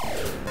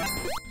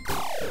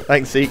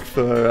 Thanks, Zeke,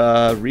 for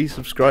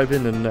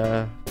resubscribing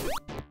and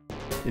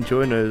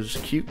enjoying those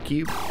cute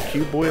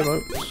boy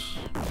emotes.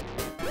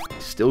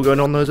 Still going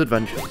on those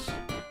adventures.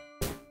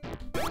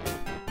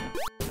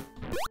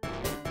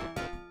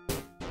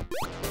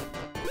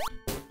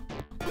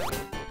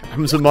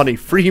 Some money,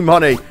 free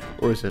money,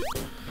 or is it?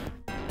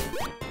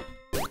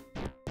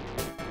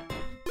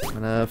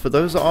 And for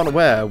those that aren't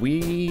aware,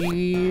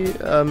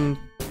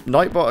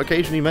 Nightbot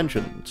occasionally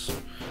mentions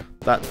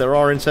that there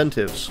are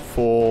incentives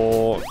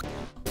for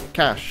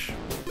cash,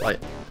 like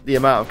the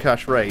amount of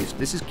cash raised.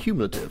 This is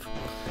cumulative.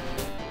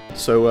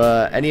 So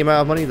any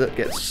amount of money that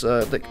gets,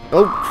 oh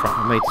crap!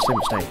 I made the same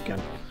mistake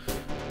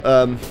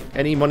again.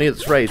 Any money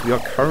that's raised, we are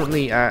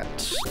currently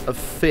at a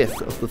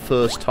fifth of the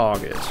first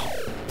target,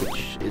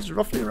 which is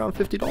roughly around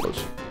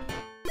 $50.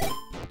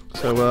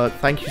 So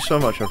thank you so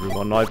much,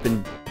 everyone. I've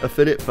been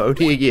affiliate for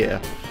only a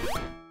year.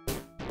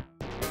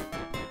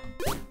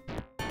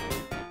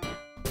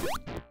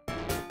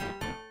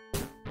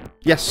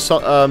 Yes,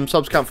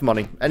 subs count for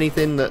money.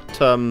 Anything that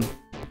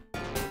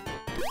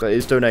that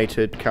is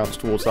donated counts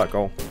towards that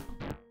goal.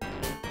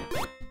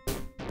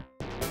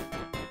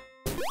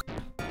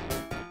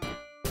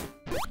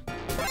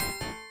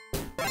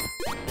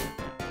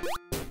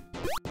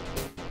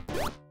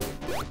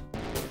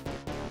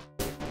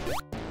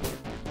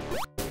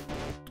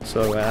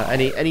 So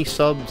any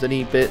subs,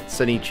 any bits,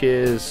 any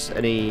cheers,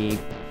 any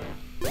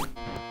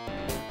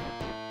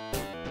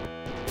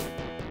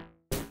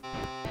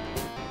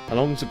how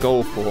long's the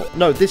goal for?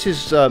 No, this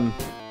is oh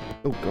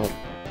god.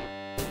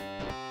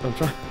 I'm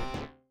trying.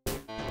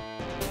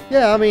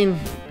 Yeah, I mean,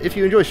 if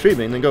you enjoy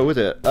streaming, then go with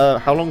it.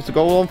 How long's the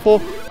goal on for?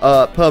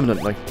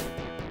 Permanently.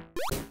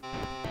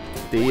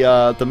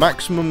 The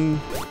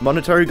maximum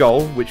monetary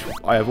goal, which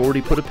I have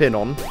already put a pin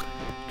on,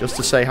 just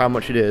to say how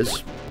much it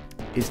is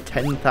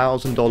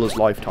 $10,000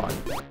 lifetime.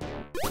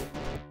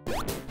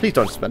 Please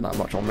don't spend that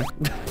much on me.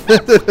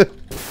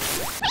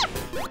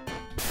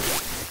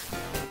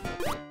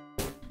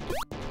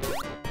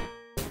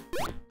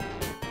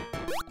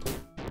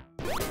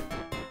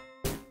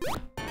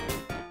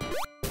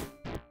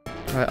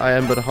 I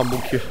am but a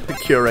humble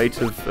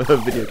curator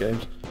of video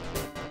games.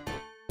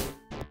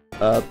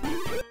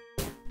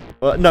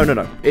 Well,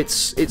 no.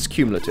 It's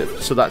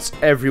cumulative, so that's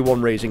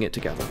everyone raising it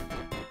together.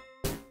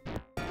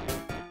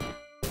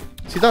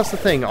 See, that's the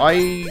thing.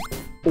 I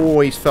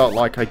always felt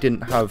like I didn't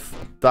have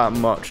that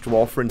much to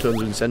offer in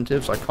terms of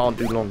incentives. I can't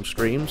do long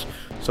streams,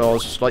 so I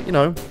was just like, you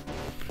know,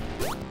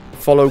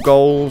 follow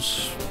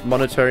goals,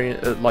 monetary.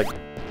 Like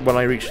when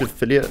I reached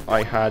affiliate,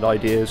 I had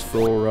ideas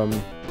for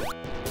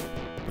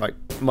like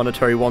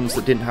monetary ones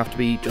that didn't have to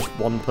be just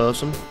one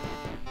person.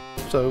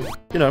 So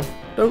you know,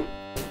 don't.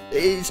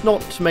 It's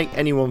not to make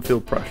anyone feel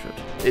pressured.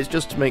 It's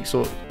just to make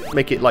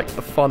it like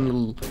a fun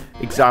little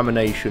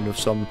examination of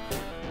some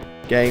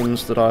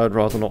games that I'd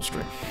rather not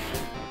stream.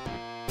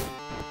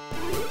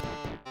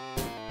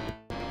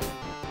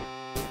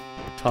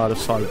 Tired of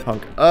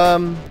Cyberpunk.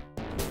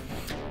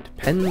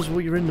 Depends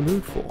what you're in the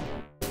mood for.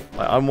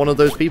 I'm one of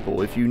those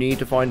people. If you need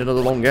to find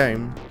another long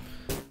game,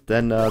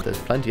 then there's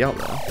plenty out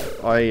there.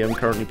 I am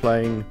currently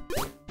playing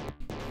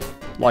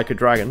Like a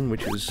Dragon,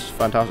 which is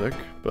fantastic,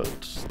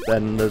 but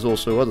then there's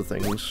also other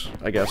things,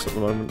 I guess, at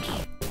the moment.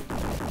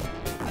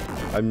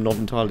 I'm not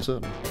entirely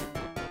certain.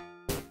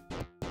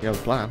 You have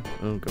a plan?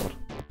 Oh god.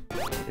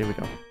 Here we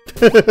go.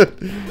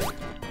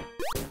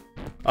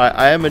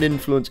 I am an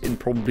influence in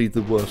probably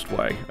the worst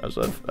way,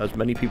 as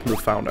many people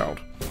have found out.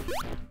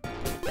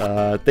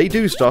 They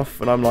do stuff,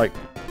 and I'm like,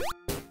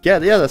 yeah,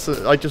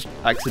 I just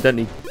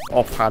accidentally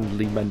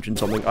offhandedly mentioned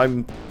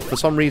something. For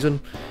some reason,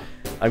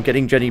 I'm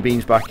getting Jenny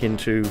Beans back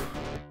into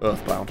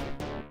Earthbound.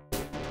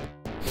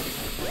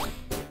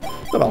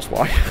 But that's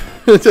why.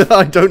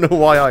 I don't know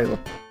why either.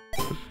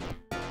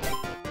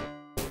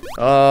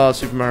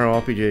 Super Mario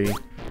RPG.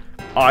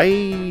 I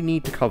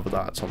need to cover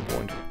that at some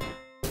point.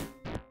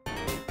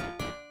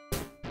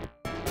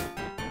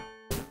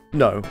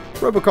 No.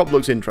 Robocop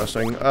looks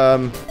interesting.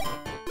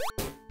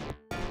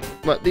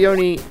 But the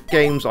only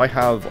games I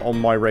have on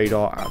my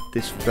radar at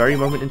this very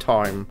moment in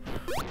time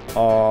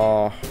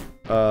are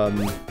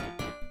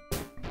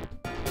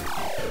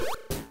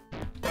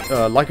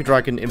Like a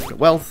Dragon Infinite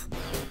Wealth,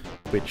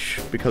 which,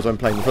 because I'm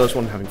playing the first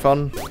one, having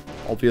fun,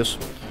 obvious.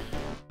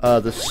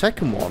 The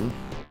second one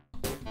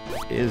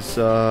is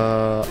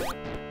Turbo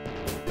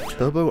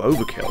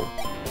Overkill.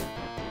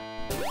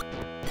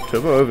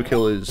 Turbo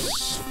Overkill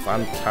is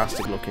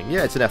fantastic looking.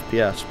 Yeah, it's an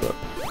FPS, but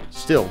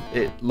still,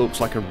 it looks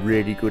like a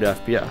really good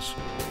FPS.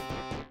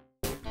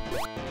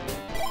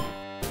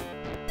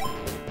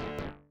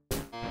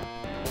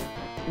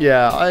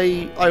 Yeah,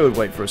 I would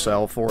wait for a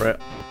sale for it.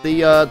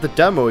 The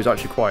demo is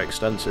actually quite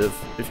extensive,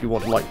 if you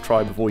want to like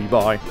try before you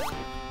buy.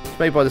 It's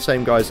made by the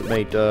same guys that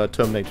made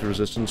Terminator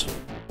Resistance.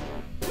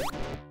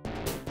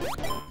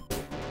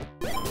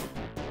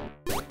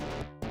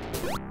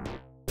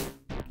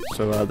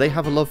 So they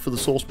have a love for the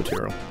source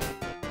material.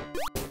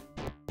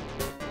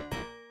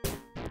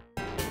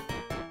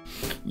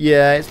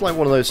 Yeah, it's like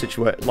one of those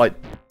situations, like,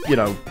 you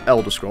know,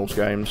 Elder Scrolls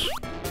games.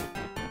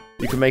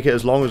 You can make it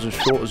as long as and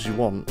short as you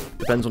want.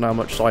 Depends on how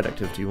much side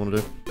activity you want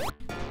to do.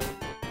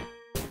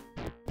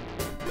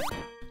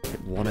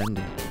 Hit one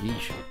ending.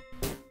 Yeesh.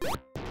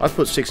 I've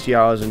put 60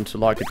 hours into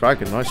Like a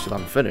Dragon and I still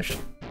haven't finished.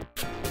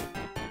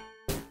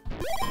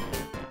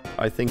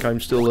 I think I'm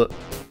still at...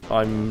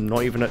 I'm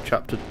not even at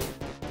chapter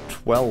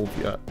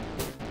 12 yet.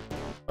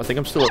 I think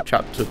I'm still at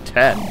chapter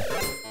 10.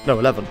 No,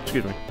 11,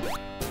 excuse me.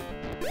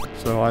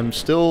 So I'm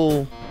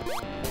still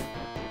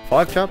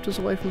 5 chapters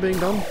away from being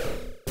done.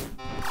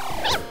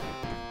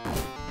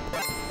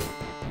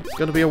 It's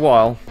gonna be a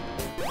while.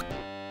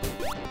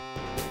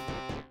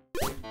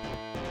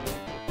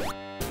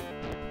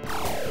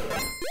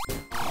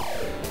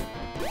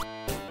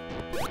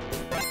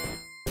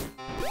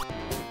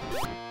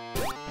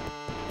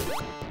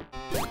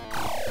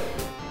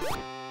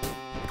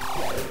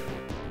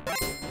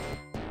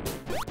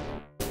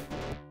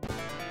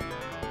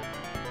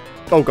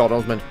 Oh god, I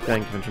was meant to pay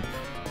attention.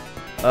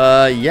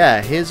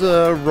 Yeah, here's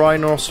a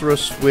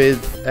rhinoceros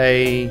with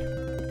a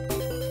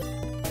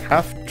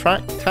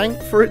half-track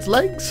tank for its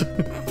legs.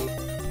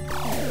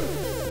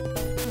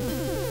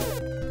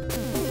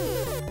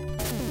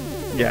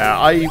 Yeah,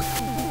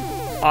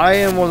 I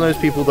am one of those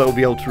people that will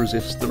be able to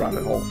resist the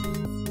rabbit hole.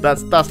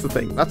 That's the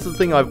thing. That's the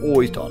thing I've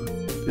always done,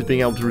 is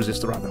being able to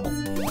resist the rabbit hole.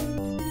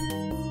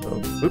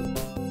 Oh, oop.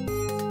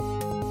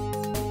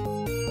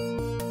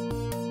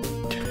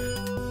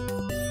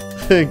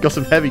 Got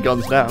some heavy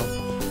guns now.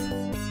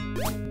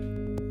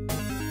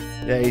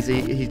 Yeah,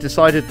 he's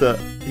decided that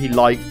he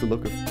liked the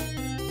look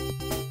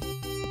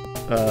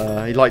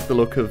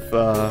of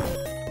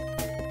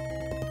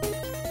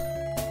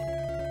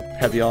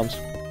heavy arms.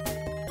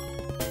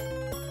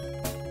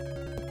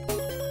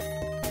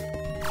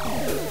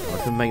 I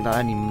can make that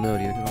any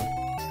nerdier, can I?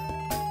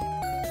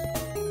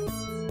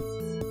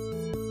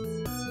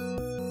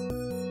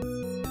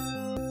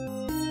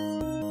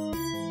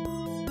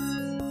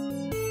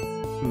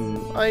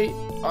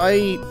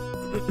 I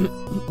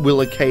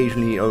will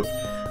occasionally.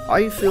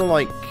 I feel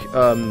like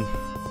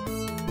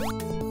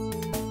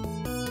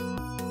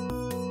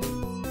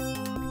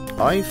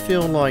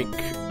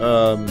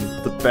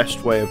the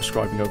best way of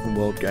describing open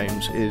world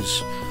games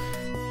is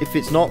if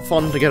it's not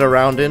fun to get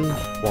around in,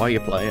 why are you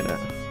playing it?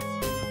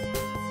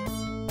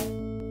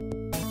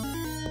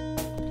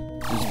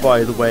 Just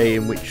by the way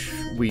in which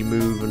we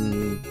move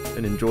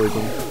and enjoy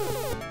them.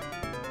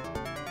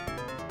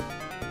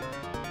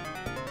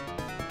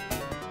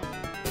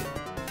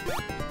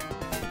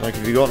 Like,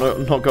 if you're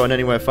not going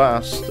anywhere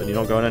fast, then you're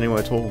not going anywhere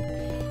at all.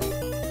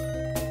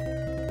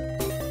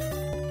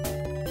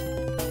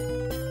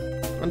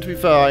 And to be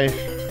fair,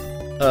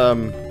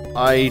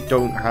 I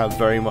don't have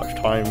very much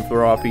time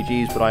for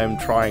RPGs, but I am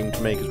trying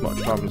to make as much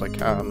time as I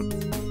can.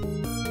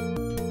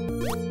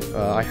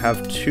 I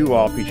have 2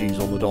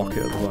 RPGs on the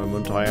docket at the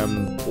moment. I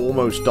am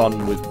almost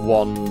done with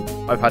one.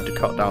 I've had to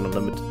cut down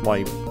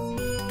my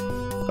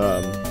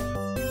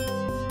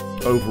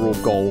overall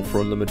goal for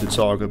Unlimited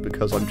Saga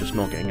because I'm just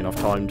not getting enough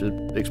time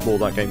to explore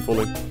that game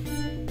fully.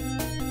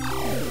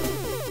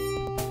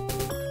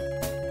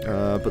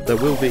 But there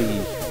will be...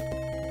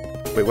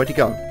 Wait, where'd he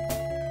go?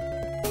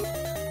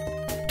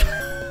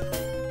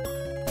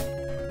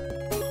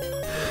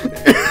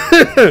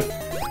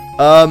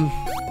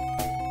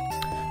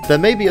 There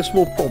may be a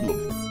small problem.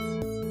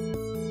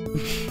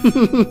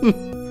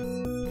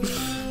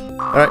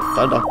 Alright,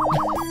 done.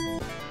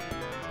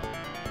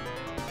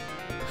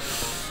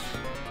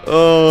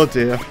 Oh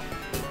dear.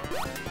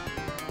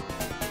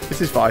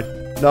 This is fine.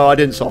 No, I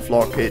didn't soft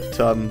lock it.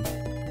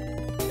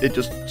 It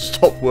just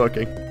stopped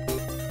working.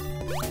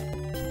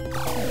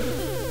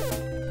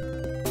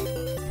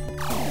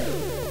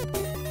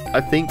 I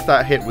think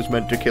that hit was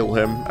meant to kill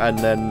him, and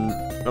then,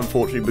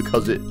 unfortunately,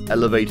 because it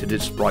elevated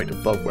his sprite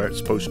above where it's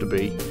supposed to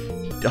be,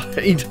 he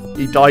died.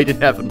 He died in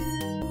heaven.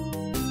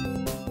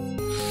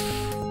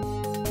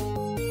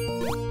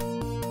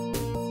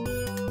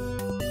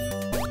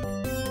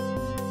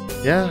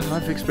 Yeah,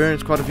 I've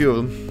experienced quite a few of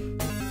them.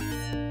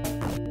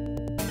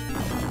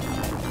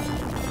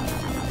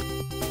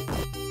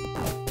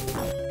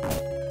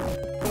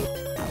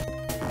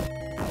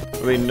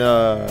 I mean,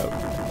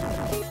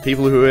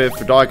 people who are here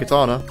for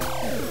Daikatana.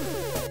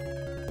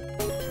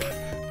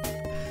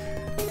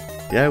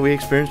 Yeah, we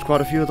experienced quite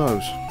a few of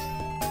those.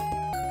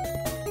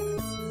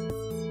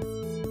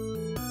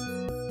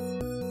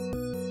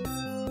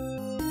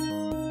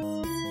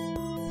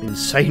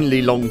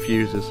 Insanely long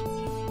fuses.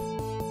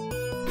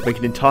 Make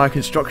an entire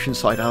construction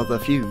site out of their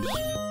fuse.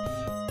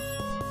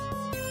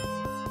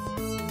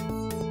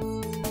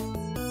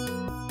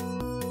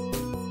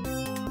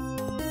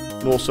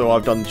 And also,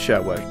 I've done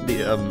shareware,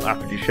 the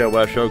Apogee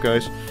Shareware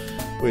Showcase,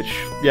 which,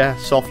 yeah,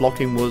 soft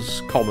locking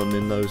was common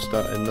in those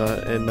in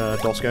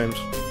DOS games.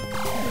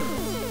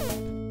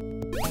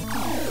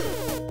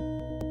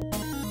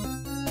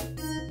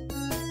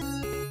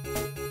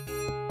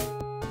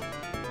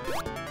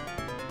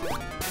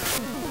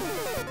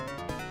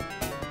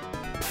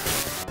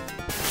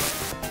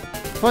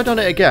 Have I done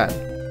it again?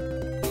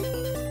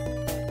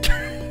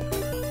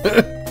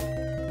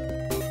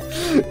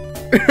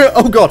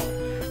 Oh god!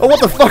 Oh, what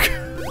the fuck?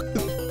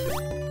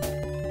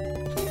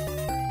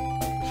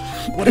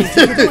 What is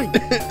he doing?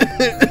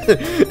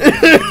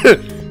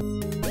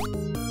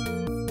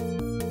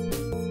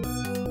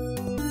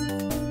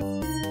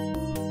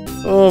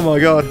 Oh my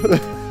god.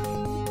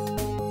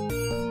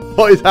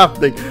 What is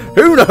happening?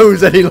 Who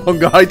knows any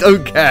longer? I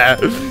don't care.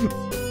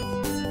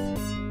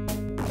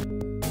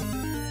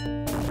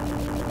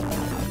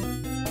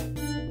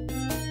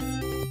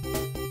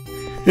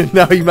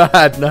 Now he's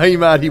mad. Now he's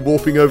mad. He's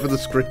warping over the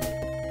screen.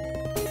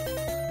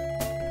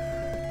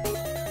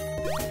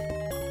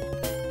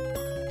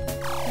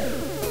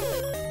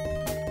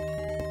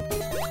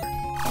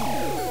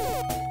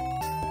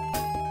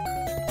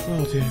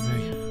 Oh dear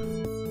me.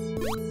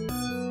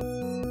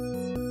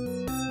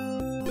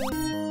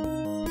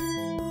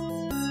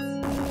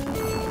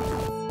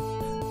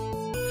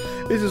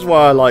 This is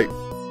why I like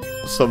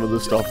some of the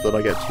stuff that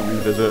I get to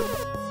revisit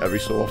every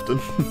so often.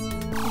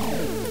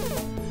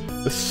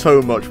 There's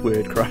so much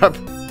weird crap.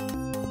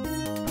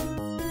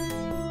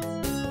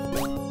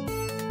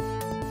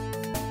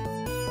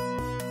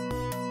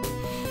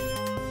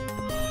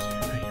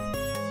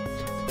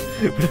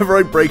 Whenever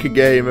I break a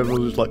game,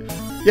 everyone's just like,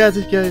 yeah,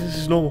 this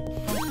is normal.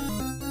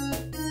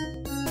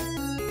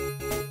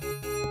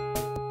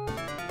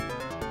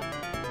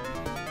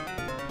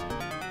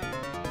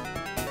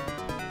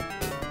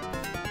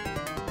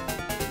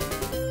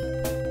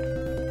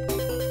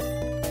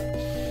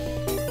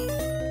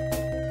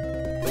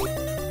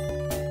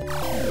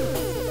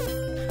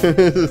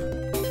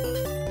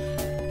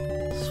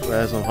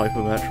 Swears on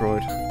Hyper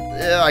Metroid.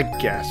 Yeah, I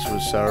guess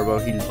with Cerebro,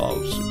 he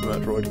loves Super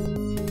Metroid.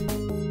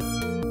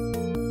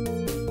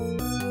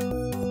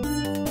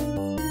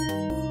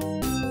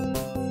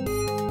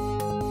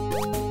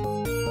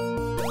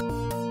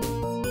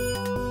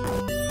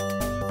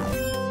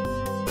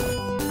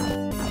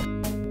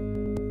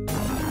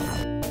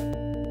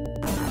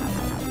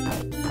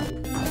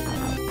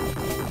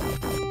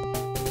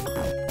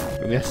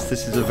 And yes,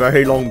 this is a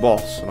very long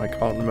boss, and I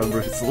can't remember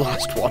if it's the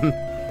last one.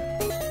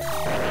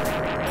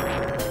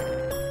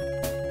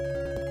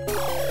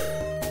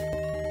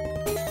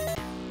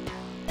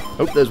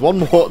 Oh, there's one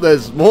more.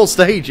 There's more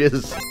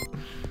stages.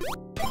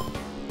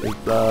 With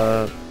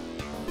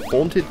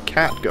haunted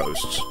cat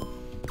ghosts.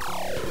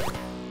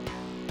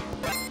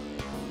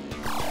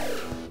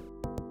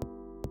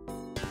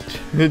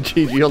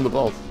 GG on the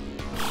boss.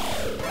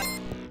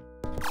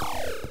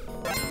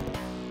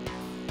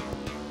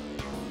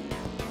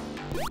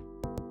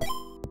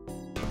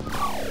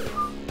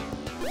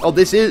 Oh,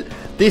 this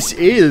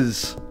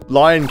is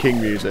Lion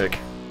King music.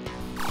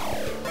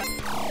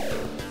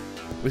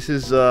 This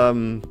is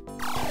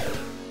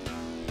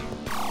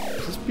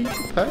this Be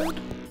Prepared?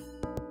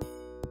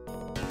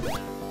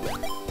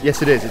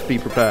 Yes, it is. It's Be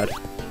Prepared.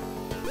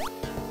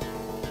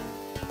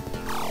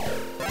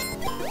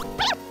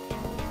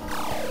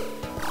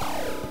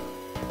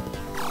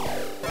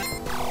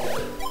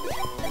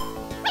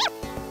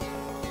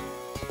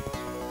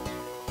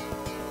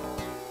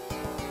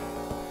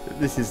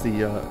 This is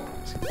the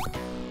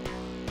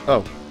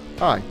oh,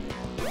 hi.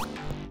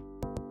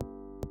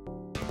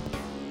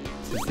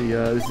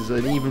 This is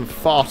an even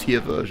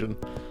fartier version.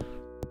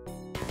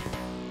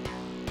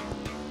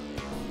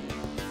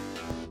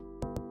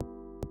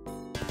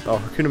 Oh,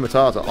 Hakuna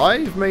Matata.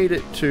 I've made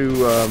it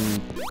to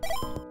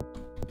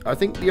I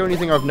think the only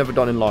thing I've never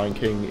done in Lion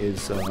King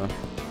is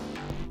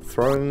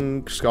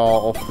throwing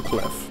Scar off the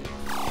cliff.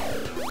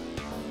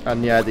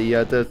 And yeah,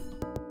 the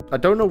I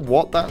don't know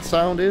what that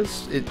sound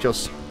is. It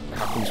just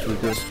happens to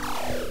exist.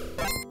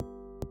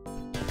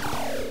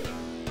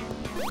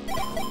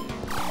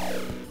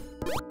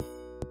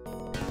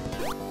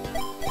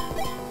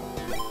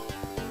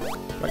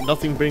 Like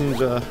nothing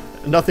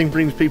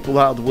brings people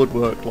out of the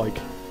woodwork like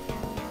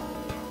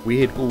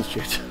weird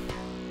bullshit.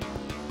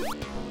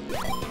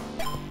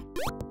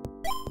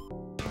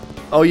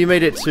 Oh, you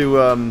made it to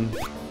oh,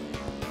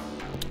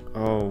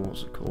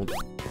 what's it called?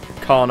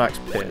 Karnak's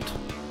Pit.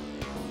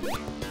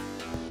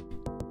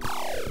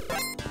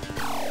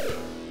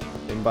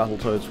 In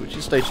Battletoads, which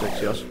is stage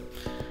 6, yes.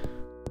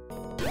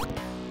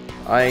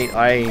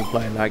 I ain't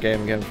playing that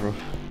game again for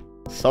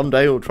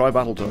someday. We'll try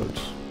Battletoads.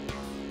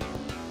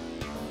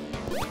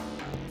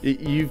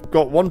 You've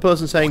got one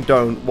person saying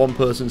don't, one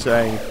person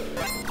saying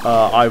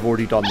I've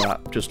already done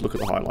that. Just look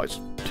at the highlights.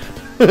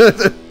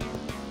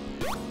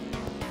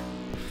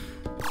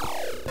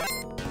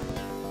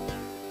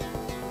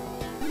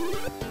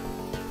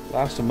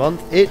 Last a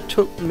month, it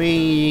took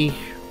me.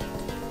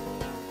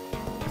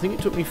 I think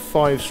it took me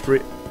 5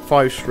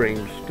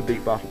 streams to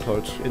beat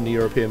Battletoads in the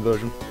European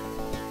version.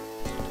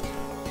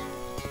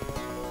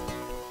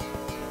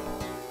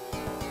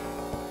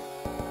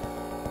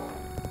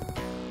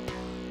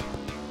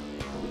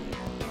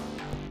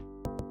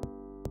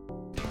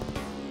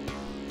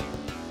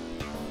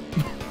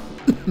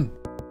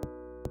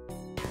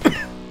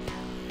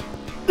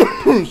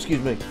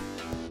 Excuse me.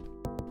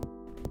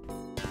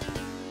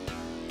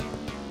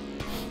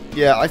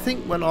 Yeah, I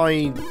think when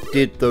I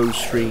did those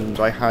streams,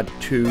 I had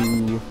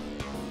to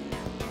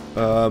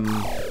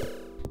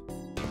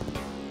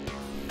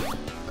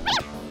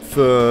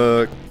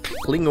For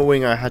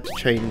Klingerwing, I had to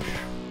change.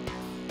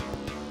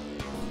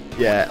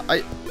 Yeah,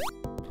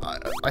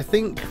 I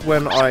think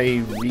when I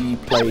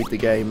replayed the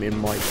game in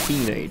my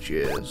teenage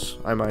years,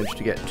 I managed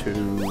to get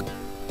to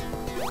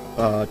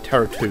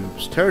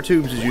Terratubes.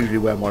 Terratubes is usually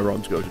where my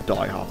runs go to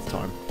die half the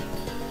time.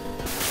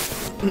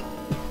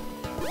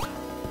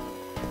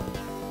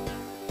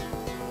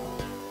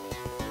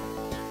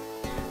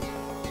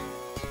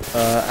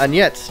 And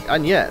yet,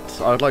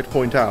 I would like to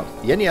point out,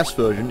 the NES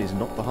version is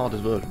not the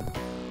hardest version.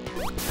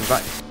 In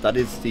fact, that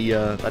is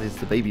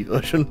the baby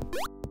version.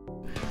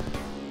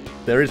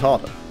 There is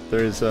harder.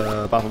 There is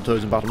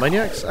Battletoads and Battle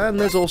Maniacs, and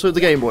there's also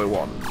the Game Boy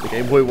one. The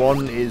Game Boy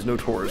one is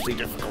notoriously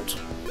difficult.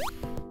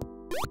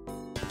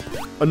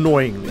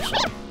 Annoyingly so.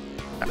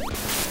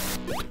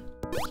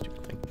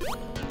 Stupid thing.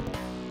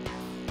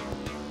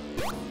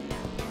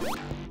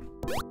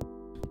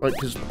 Right,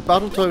 because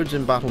Battletoads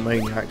and Battle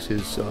Maniacs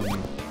is oh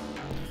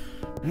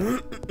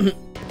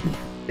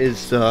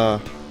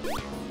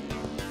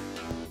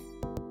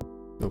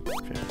shit,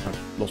 I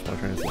lost my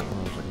train of thought.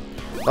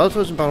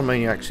 Battletoads and Battle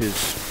Maniacs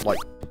is like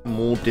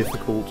more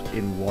difficult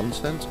in one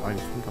sense. I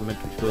think I'm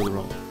meant to be further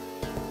on.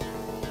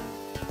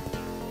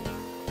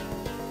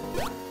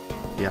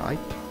 Yeah, I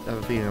have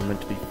a feeling I'm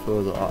meant to be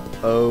further up.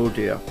 Oh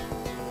dear.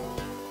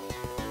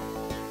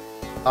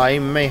 I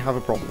may have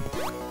a problem.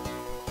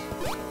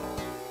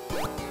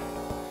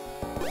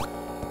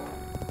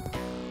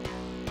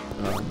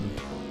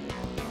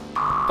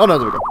 Oh no,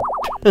 there we go.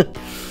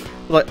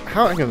 Like,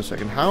 hang on a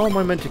second, how am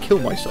I meant to kill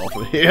myself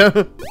here?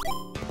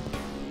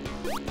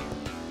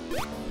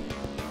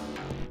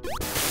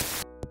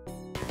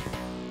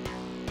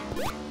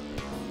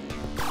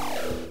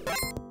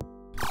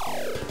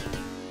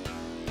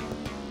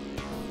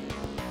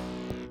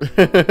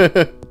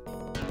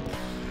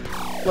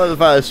 Like the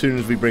fact as soon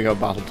as we bring up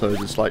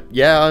Battletoads, it's like,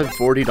 yeah, I've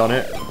already done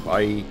it.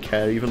 I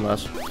care even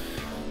less.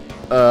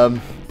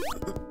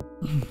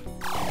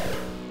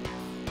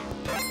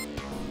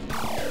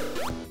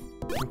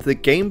 The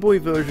Game Boy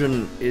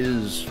version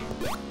is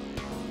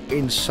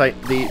insane.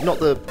 Not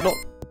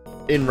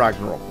in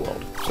Ragnarok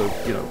World, so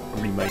you know,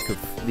 a remake of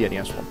the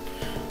NES one.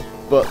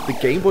 But the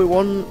Game Boy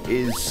one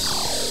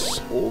is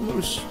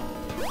almost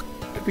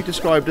could be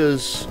described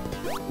as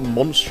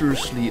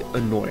monstrously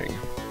annoying.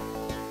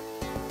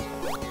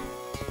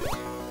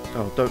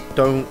 Oh,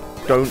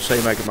 don't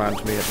say Mega Man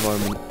to me at the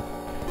moment.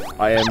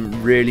 I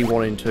am really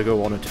wanting to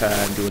go on a tear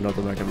and do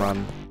another Mega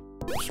Man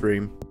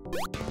stream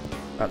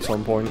at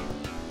some point.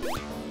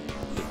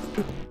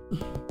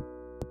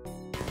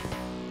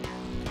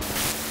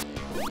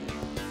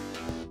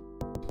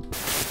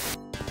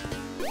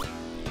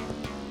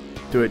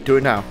 Do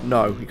it now.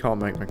 No, you can't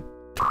make me.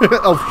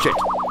 Oh shit.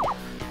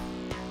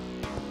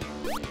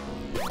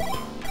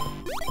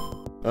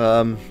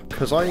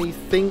 Because I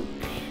think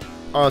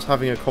I was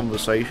having a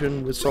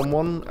conversation with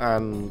someone,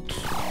 and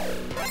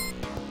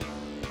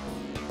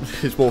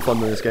it's more fun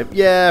than this game.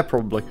 Yeah,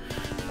 probably.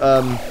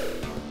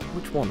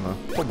 Which one though?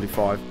 Probably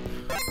 5.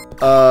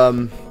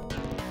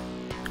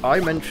 I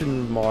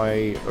mentioned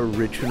my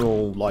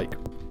original, like,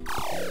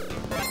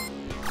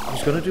 I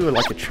was gonna do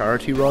a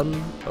charity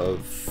run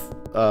of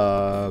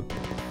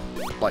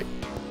like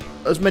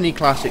as many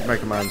classic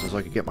Mega Mans as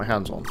I could get my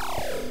hands on,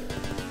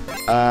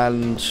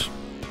 and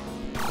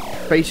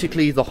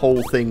basically the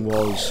whole thing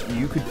was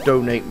you could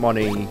donate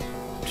money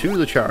to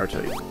the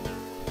charity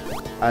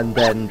and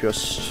then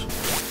just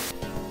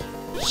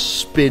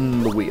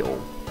spin the wheel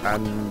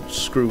and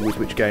screw with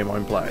which game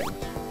I'm playing.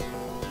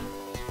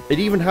 It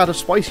even had a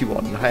spicy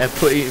one. I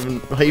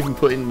even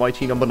put in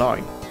Mighty Number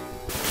 9.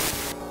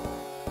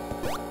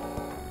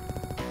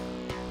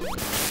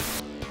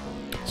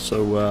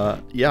 So,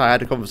 yeah, I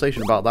had a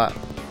conversation about that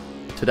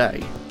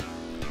today,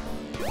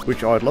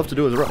 which I'd love to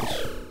do as a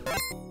race.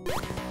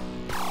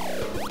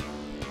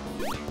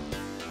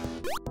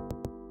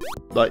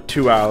 Like,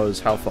 2 hours,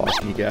 how far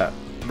can you get?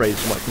 Raise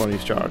as much money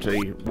as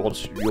charity,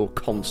 whilst you're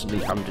constantly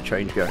having to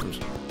change games.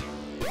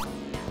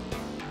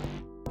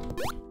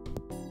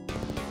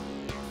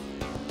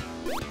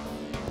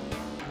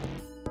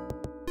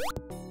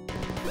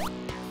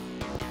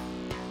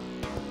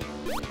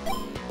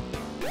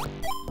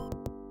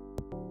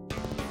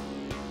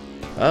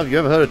 Have you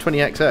ever heard of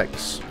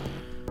 20XX?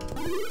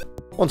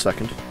 1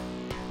 second.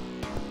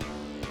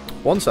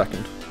 1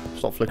 second.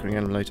 Stop flickering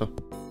emulator.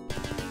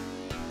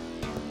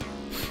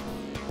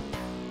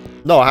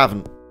 No, I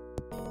haven't.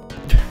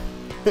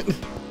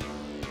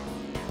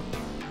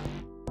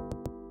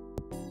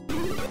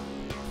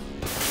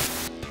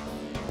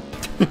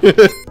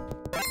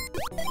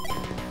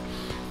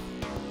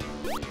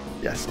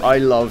 Yes, I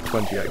love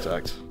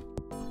 20XX.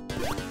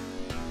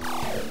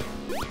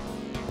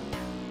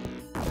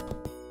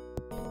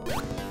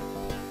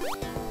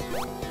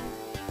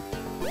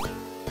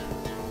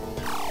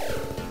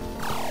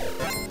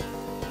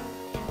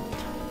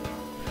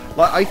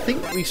 Like, I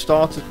think I've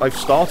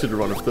started a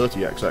run of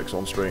 30XX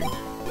on stream.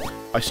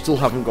 I still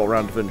haven't got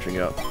around to finishing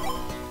it.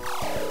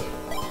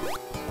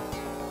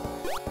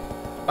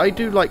 I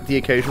do like the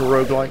occasional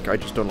roguelike, I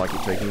just don't like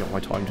it taking up my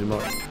time too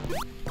much.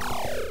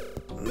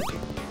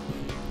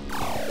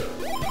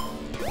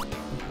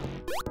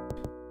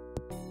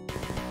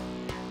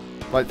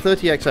 Like,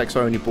 30XX I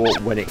only bought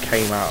when it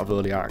came out of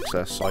early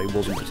access. I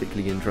wasn't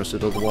particularly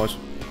interested otherwise.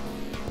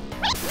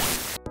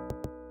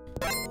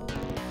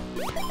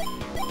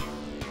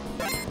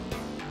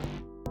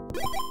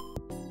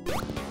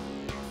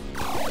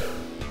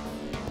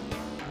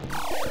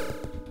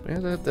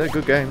 Yeah, they're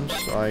good games.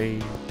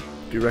 I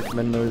do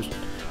recommend those.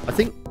 I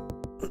think...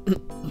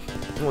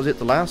 what was it,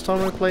 the last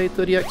time I played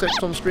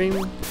 30XX on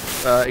stream?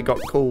 It got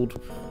called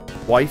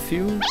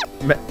Waifu?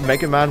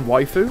 Mega Man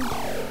Waifu?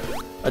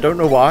 I don't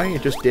know why,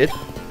 it just did.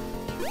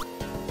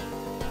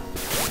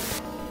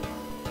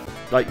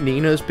 Like,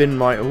 Nina's been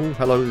my... Oh,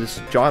 hello,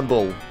 this giant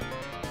bull.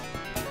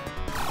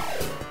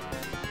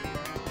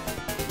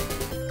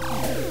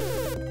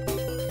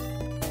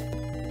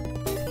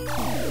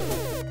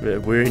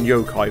 We're in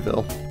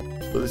Yokaiville.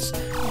 But this,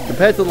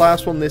 compared to the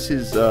last one, this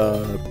is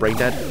brain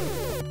dead.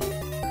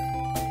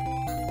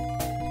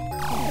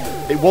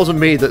 It wasn't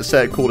me that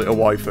said called it a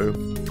waifu.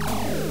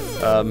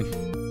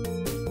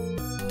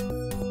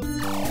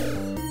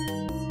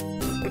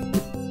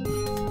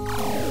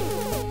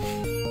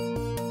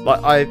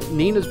 Like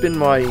Nina's been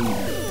my.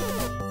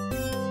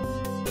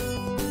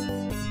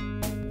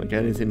 Like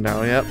anything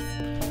now, yep.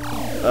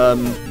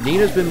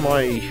 Nina's been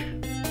my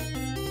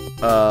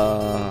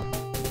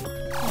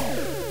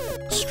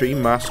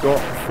stream mascot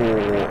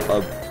for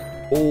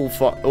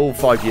all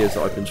 5 years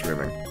that I've been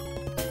streaming.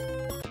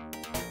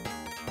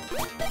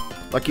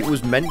 Like, it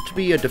was meant to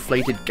be a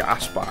deflated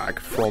gas bag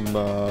from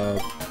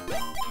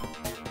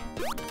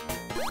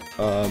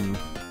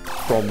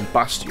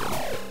Bastion,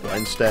 but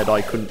instead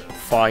I couldn't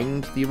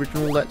find the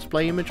original Let's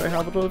Play image I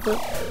have of it.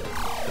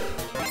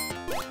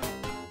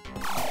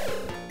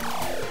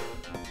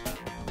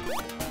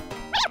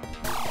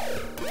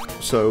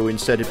 So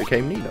instead it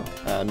became Nina,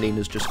 and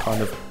Nina's just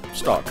kind of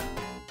stuck.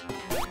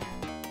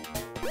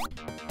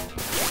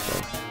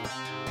 So,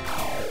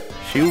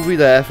 she'll be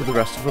there for the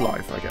rest of her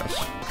life, I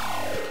guess.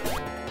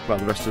 Well,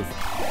 the rest of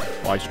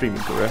my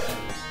streaming career.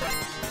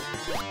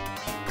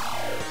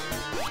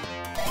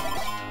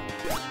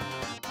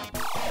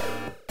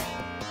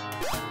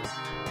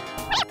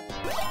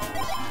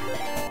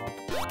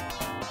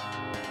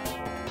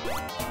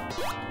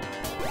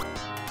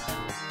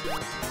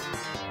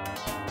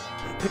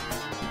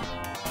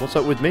 What's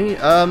up with me?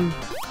 I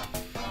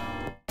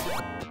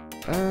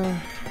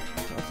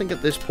think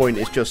at this point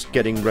it's just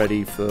getting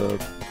ready for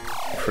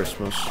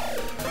Christmas.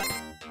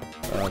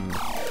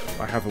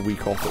 I have a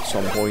week off at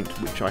some point,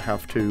 which I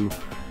have to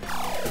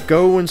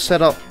go and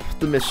set up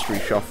the mystery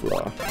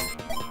shuffler.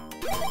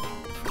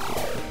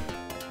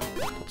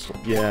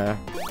 Yeah.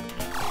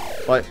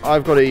 Like,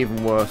 I've got it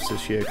even worse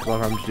this year, because I'm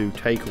having to do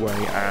takeaway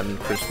and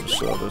Christmas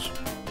service.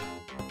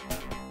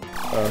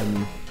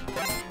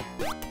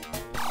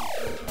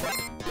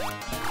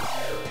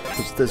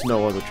 Because there's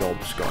no other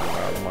jobs going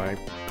around in my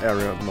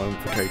area at the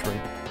moment for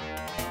catering.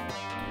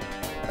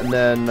 And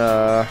then,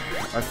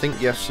 I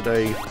think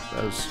yesterday,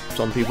 as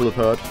some people have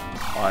heard,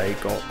 I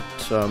got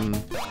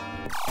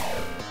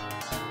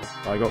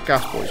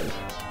gas poisoned.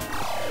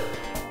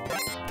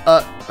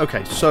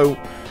 Okay, so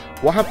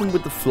what happened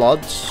with the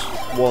floods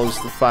was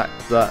the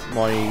fact that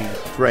my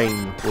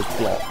drain was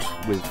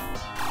blocked with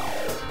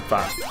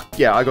that.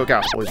 Yeah, I got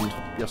gas poisoned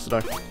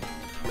yesterday.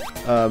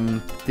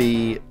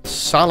 The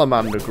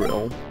salamander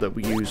grill that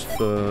we use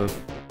for,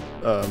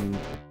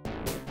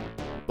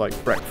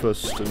 like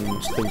breakfast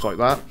and things like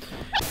that,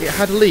 it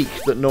had a leak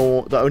that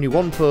only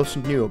one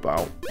person knew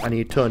about, and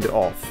he turned it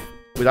off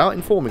without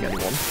informing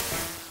anyone.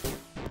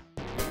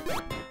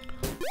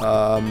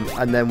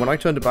 And then when I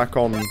turned it back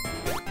on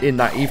in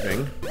that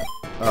evening,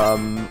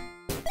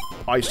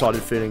 I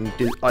started feeling.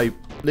 I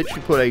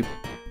literally put a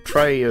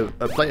plate of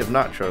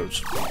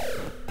nachos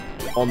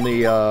on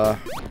the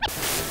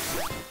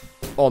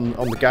on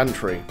the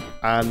gantry,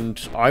 and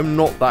I'm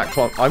not that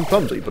I'm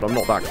clumsy, but I'm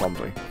not that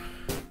clumsy.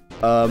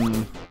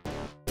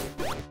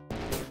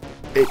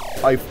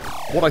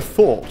 What I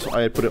thought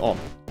I had put it on,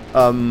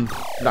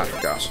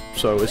 natural gas,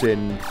 so as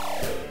in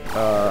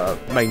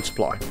main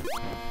supply.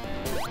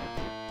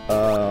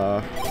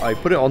 I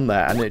put it on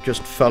there, and it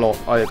just fell off.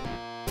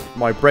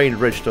 My brain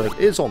registered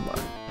is on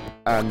there,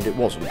 and it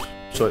wasn't,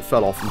 so it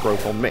fell off and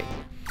broke on me.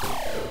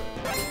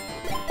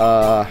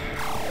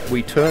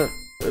 We turned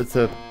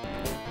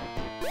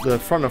the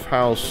front of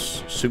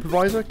house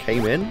supervisor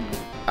came in,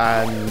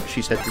 and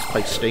she said this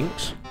place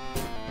stinks.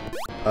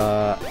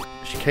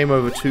 She came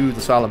over to the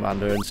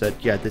salamander and said,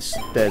 yeah, this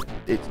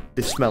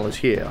smell is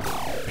here.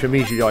 Which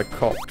immediately I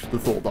cocked the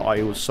thought that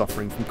I was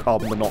suffering from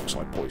carbon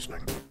monoxide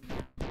poisoning.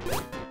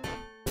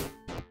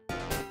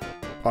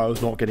 I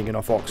was not getting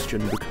enough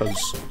oxygen because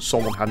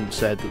someone hadn't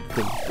said that the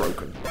thing was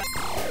broken.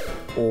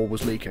 Or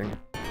was leaking.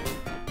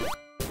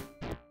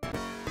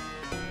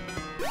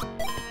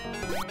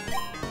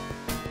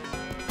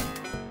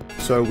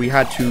 So we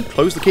had to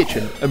close the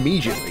kitchen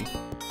immediately.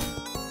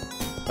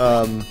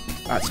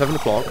 At 7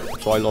 o'clock,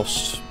 so I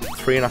lost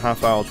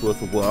 3.5 hours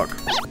worth of work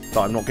that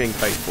I'm not getting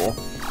paid for.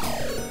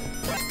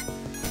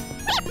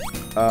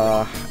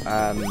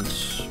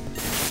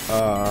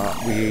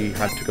 We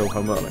had to go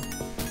home early.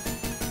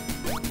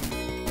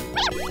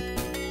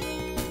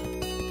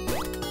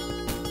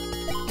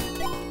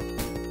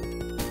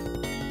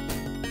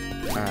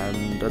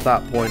 and at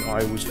that point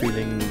I was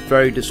feeling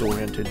very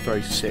disoriented,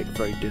 very sick,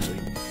 very dizzy.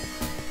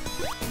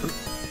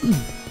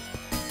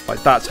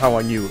 Like, that's how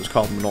I knew it was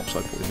carbon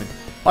monoxide poisoning.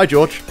 Hi,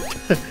 George.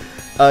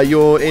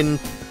 You're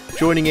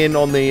joining in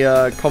on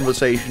the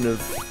conversation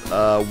of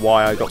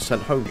why I got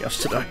sent home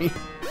yesterday.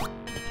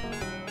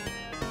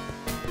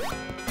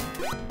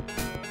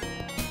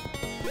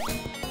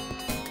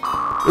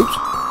 Oops.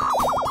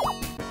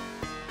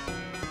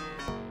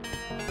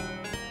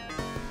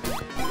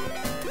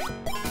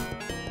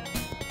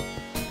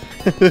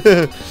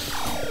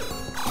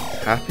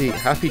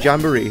 Happy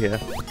Jamboree here.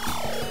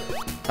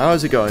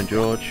 How's it going,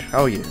 George?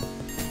 How are you?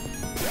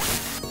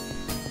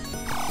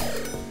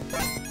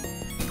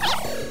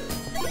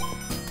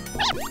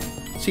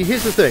 See,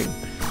 here's the thing.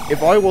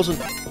 If I wasn't,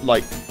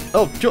 like...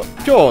 Oh,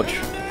 George!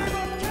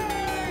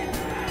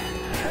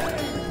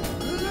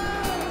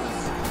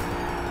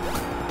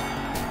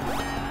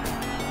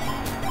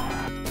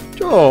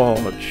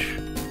 George!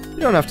 You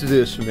don't have to do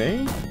this for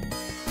me.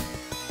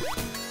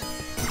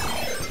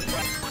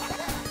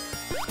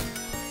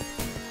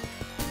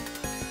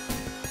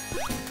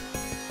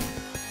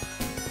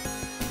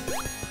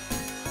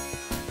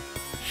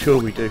 Sure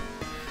we do.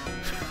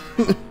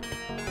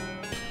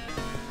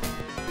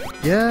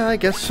 Yeah, I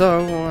guess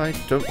so.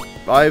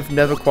 I've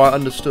never quite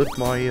understood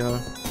my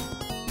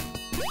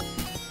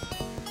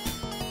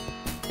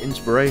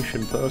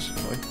inspiration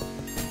personally.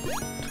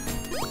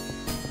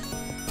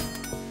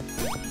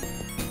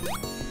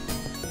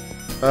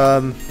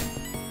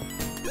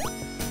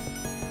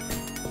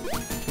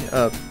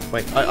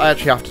 Wait, I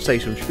actually have to say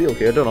some spiel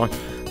here, don't I?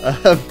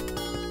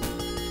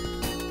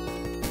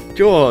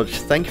 George,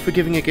 thank you for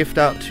giving a gift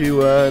out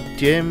to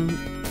Jim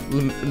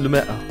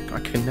Lemetta. I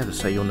can never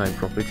say your name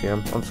properly,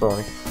 Jim. I'm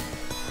sorry.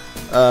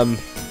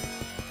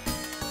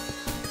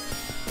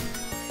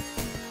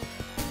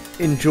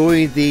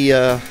 Enjoy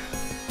the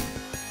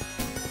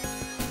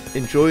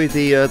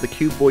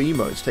Cube Boy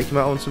emotes. Take him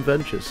out on some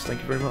ventures. Thank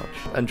you very much.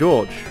 And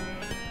George,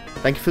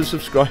 thank you for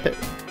subscribing.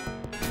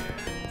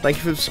 Thank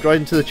you for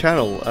subscribing to the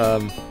channel.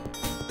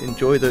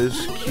 Enjoy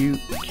those Cube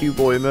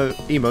Boy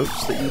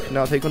emotes that you can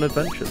now take on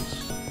adventures.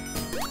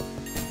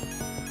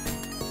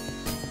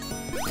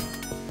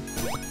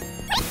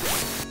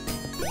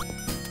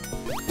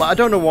 I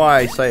don't know why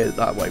I say it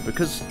that way,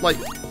 because, like,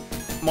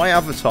 my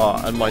avatar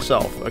and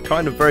myself are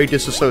kind of very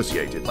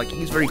disassociated. Like,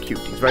 he's very cute,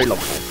 he's very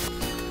lovable.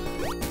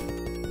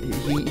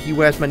 He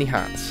wears many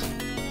hats.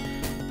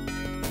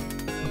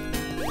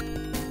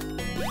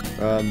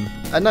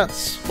 And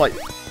that's, like,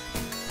 I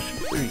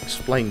should really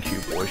explain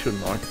Cube Boy,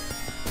 shouldn't I?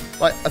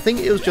 Like, I think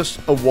it was just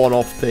a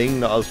one-off thing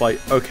that I was like,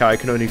 okay, I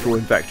can only draw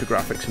in vector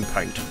graphics in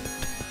Paint.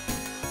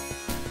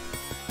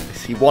 I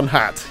see one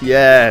hat.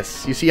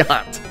 Yes, you see a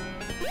hat.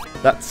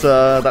 That's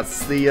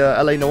the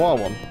LA Noire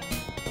one.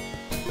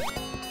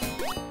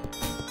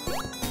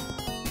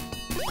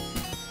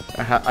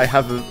 I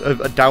have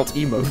a doubt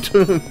emote.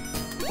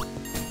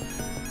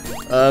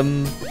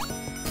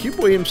 Cube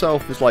Boy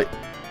himself is like,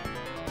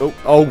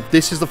 oh,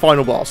 this is the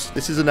final boss.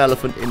 This is an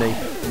elephant in a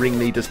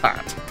ringleader's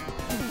hat.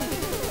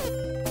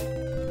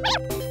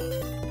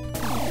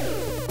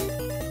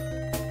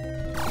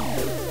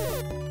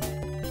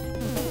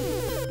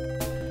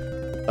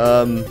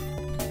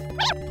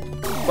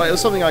 Like, it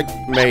was something I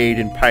made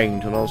in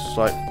Paint, and I was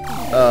like,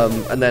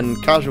 and then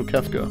Casual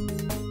Kefka.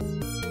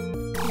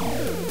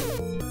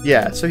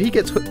 Yeah, so he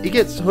gets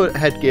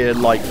headgear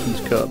like he's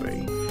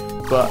Kirby,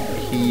 but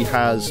he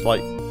has,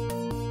 like,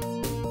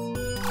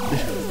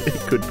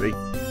 it could be.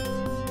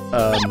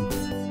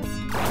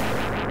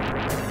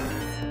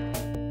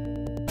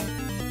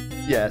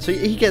 Yeah, so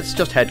he gets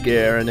just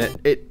headgear, and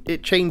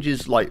it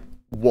changes, like,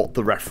 what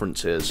the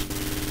reference is.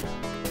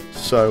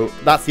 So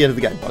that's the end of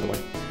the game, by the way.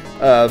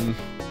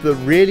 The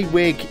really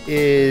wig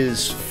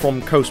is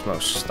from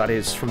Cosmos, that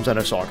is from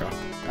Xenosaga,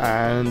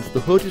 and the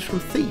hood is from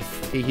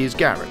Thief. He is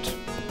Garrett.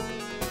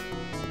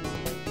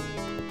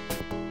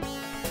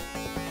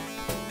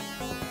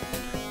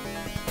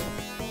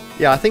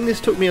 Yeah, I think this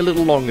took me a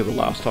little longer the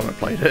last time I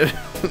played it.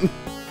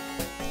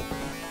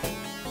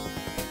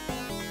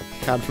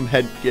 Hand from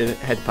head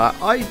pat.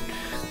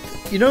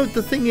 You know,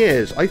 the thing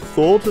is, I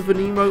thought of an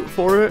emote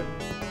for it.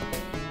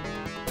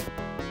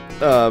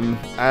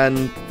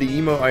 And the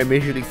emote I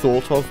immediately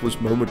thought of was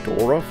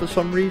Momodora for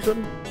some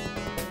reason.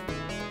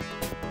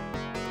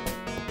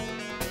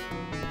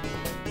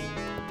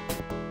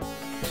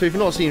 So if you've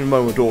not seen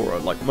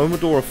Momodora, like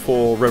Momodora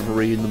for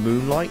Reverie in the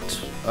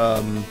Moonlight,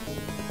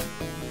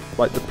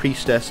 like the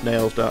priestess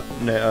kneels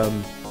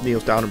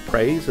down and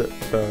prays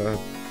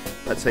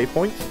at save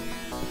points.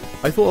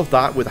 I thought of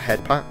that with a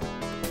head pat.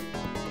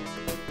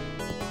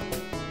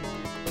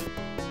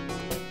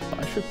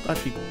 I should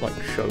actually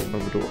like show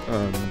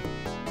Momodora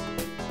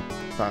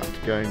that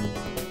game.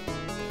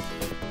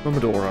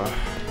 Momodora.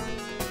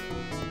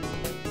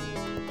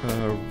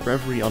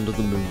 Reverie under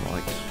the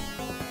Moonlight.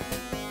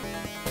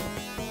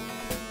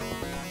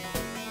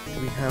 Do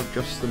we have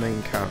just the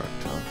main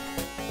character?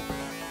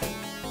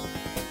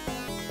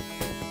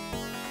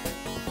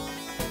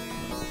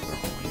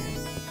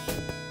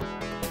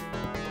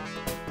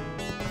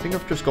 think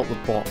I've just got the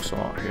box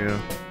art here.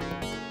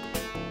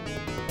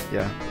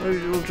 Yeah,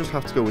 we'll just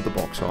have to go with the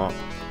box art.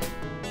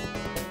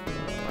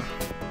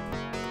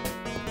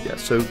 Yeah,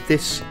 so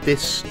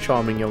this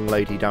charming young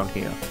lady down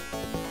here.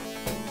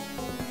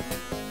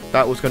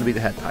 That was going to be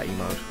the head pat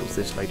emote, was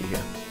this lady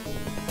here.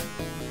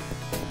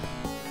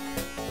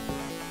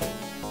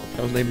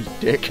 His name is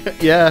Dick.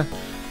 Yeah.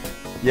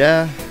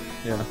 Yeah.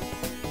 Yeah.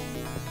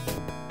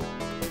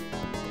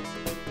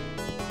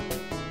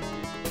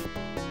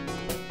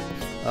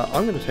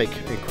 I'm going to take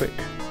a quick...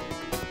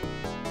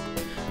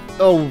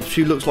 Oh,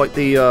 she looks like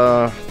the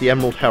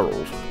Emerald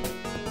Herald.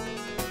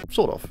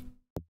 Sort of.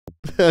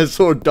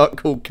 Sort of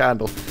duck called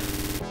Candle.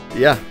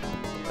 Yeah.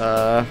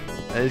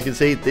 As you can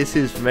see, this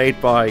is made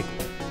by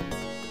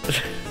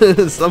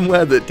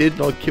somewhere that did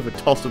not give a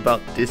toss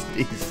about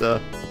Disney's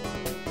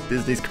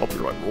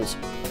copyright rules.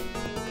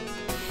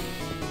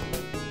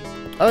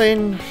 I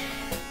mean...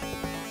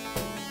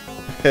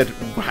 Head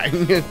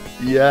bang.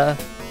 Yeah.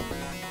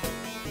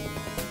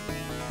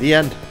 The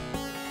end.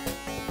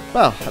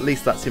 Well, at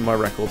least that's in my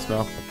records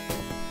now.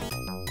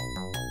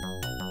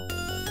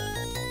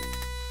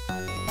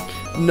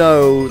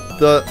 No,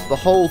 the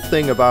whole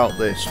thing about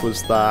this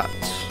was that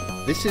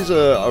this is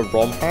a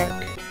ROM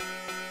hack.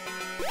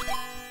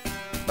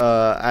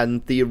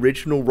 And the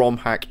original ROM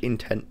hack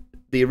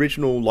the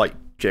original like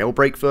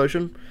jailbreak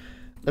version.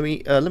 Let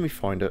me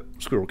find it,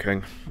 Squirrel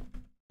King,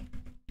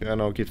 and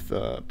I'll give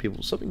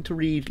people something to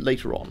read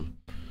later on.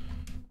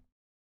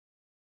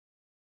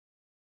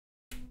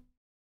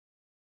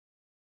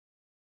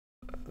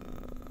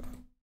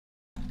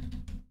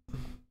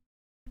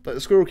 The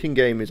Squirrel King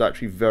game is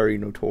actually very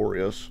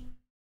notorious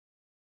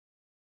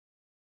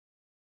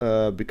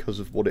because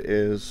of what it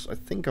is. I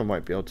think I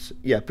might be able to.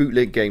 Yeah,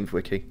 Bootleg Games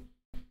Wiki.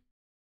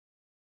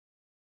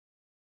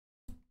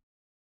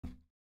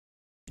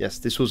 Yes,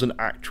 this was an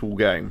actual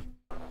game.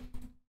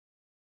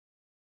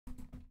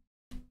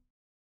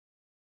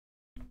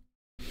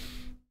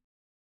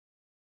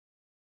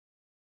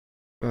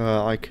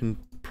 I can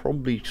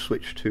probably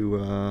switch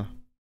to...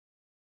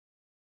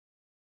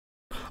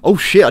 Oh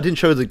shit, I didn't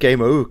show the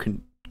game over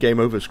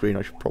screen.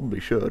 I probably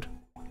should.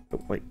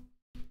 Oh, wait.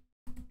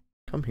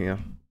 Come here.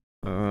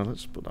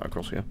 Let's put that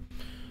across here.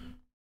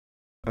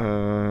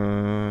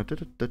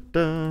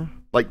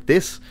 Like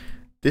this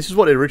is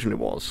what it originally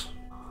was.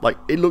 Like,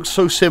 it looks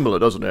so similar,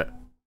 doesn't it?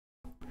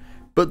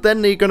 But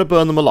then you're gonna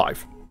burn them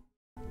alive.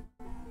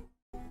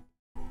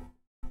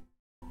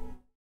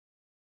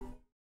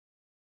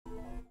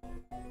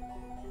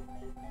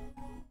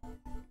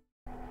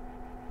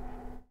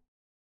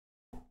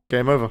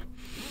 Game over.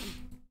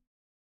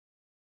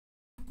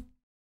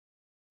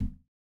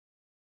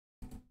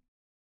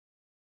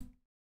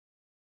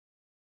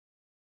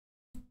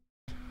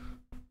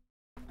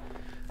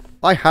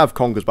 I have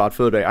Conker's Bad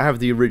Fur Day. I have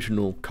the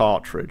original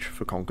cartridge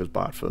for Conker's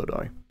Bad Fur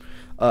Day.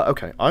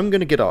 Okay, I'm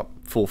going to get up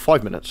for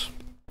 5 minutes.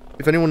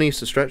 If anyone needs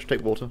to stretch,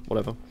 take water,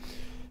 whatever.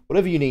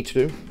 Whatever you need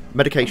to do.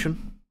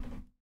 Medication.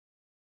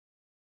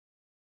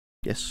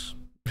 Yes.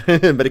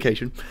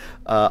 Medication.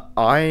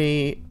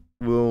 I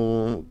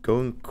will go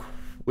and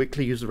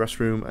quickly use the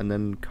restroom and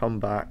then come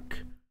back.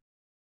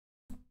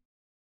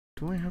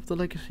 Do I have the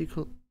legacy?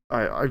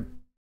 I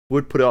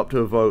would put it up to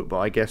a vote, but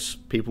I guess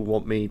people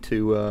want me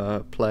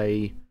to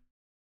play...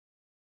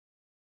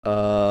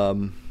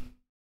 You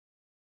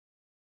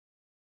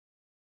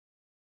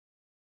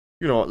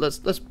know what,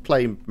 let's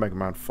play Mega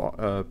Man 5,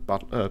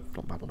 not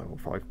Battle Level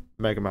 5,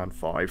 Mega Man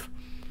 5.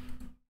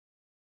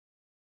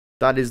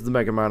 That is the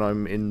Mega Man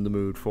I'm in the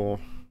mood for.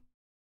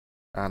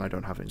 And I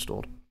don't have it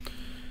installed.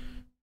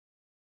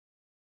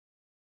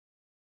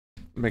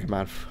 Mega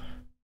Man.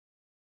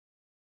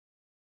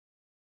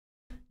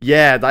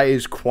 Yeah, that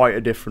is quite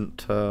a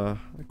different,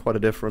 quite a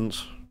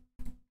difference.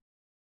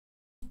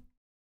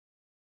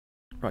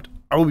 Right,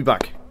 I will be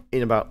back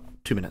in about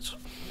 2 minutes.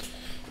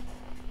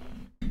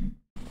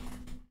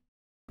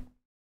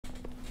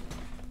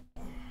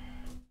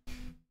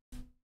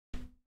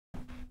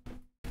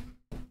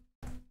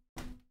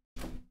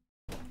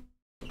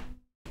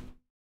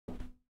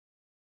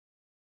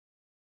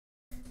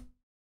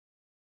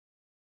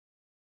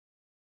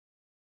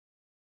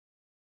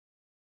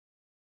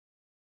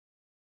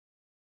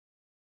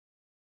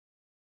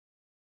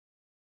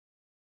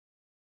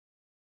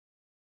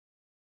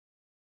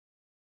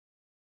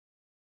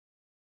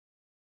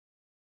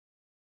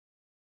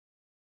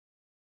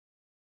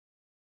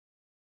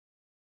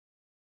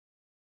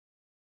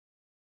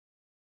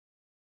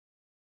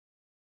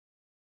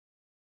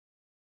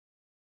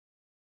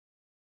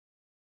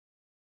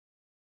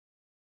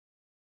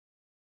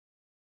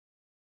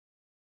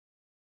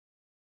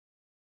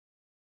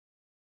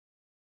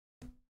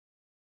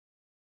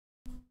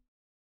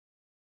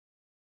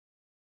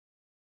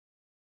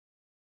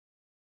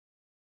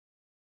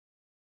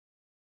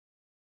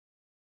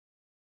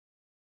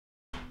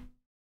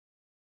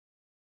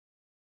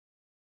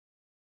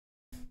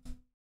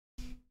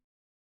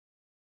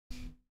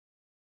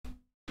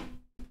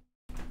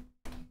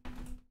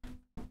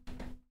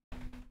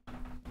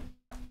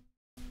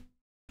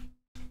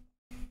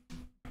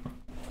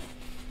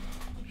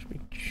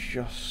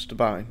 just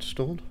about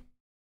installed.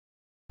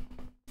 I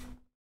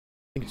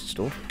think it's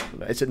installed.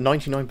 It's at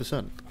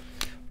 99%.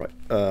 Right,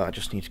 I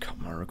just need to cut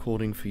my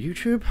recording for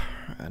YouTube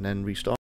and then restart.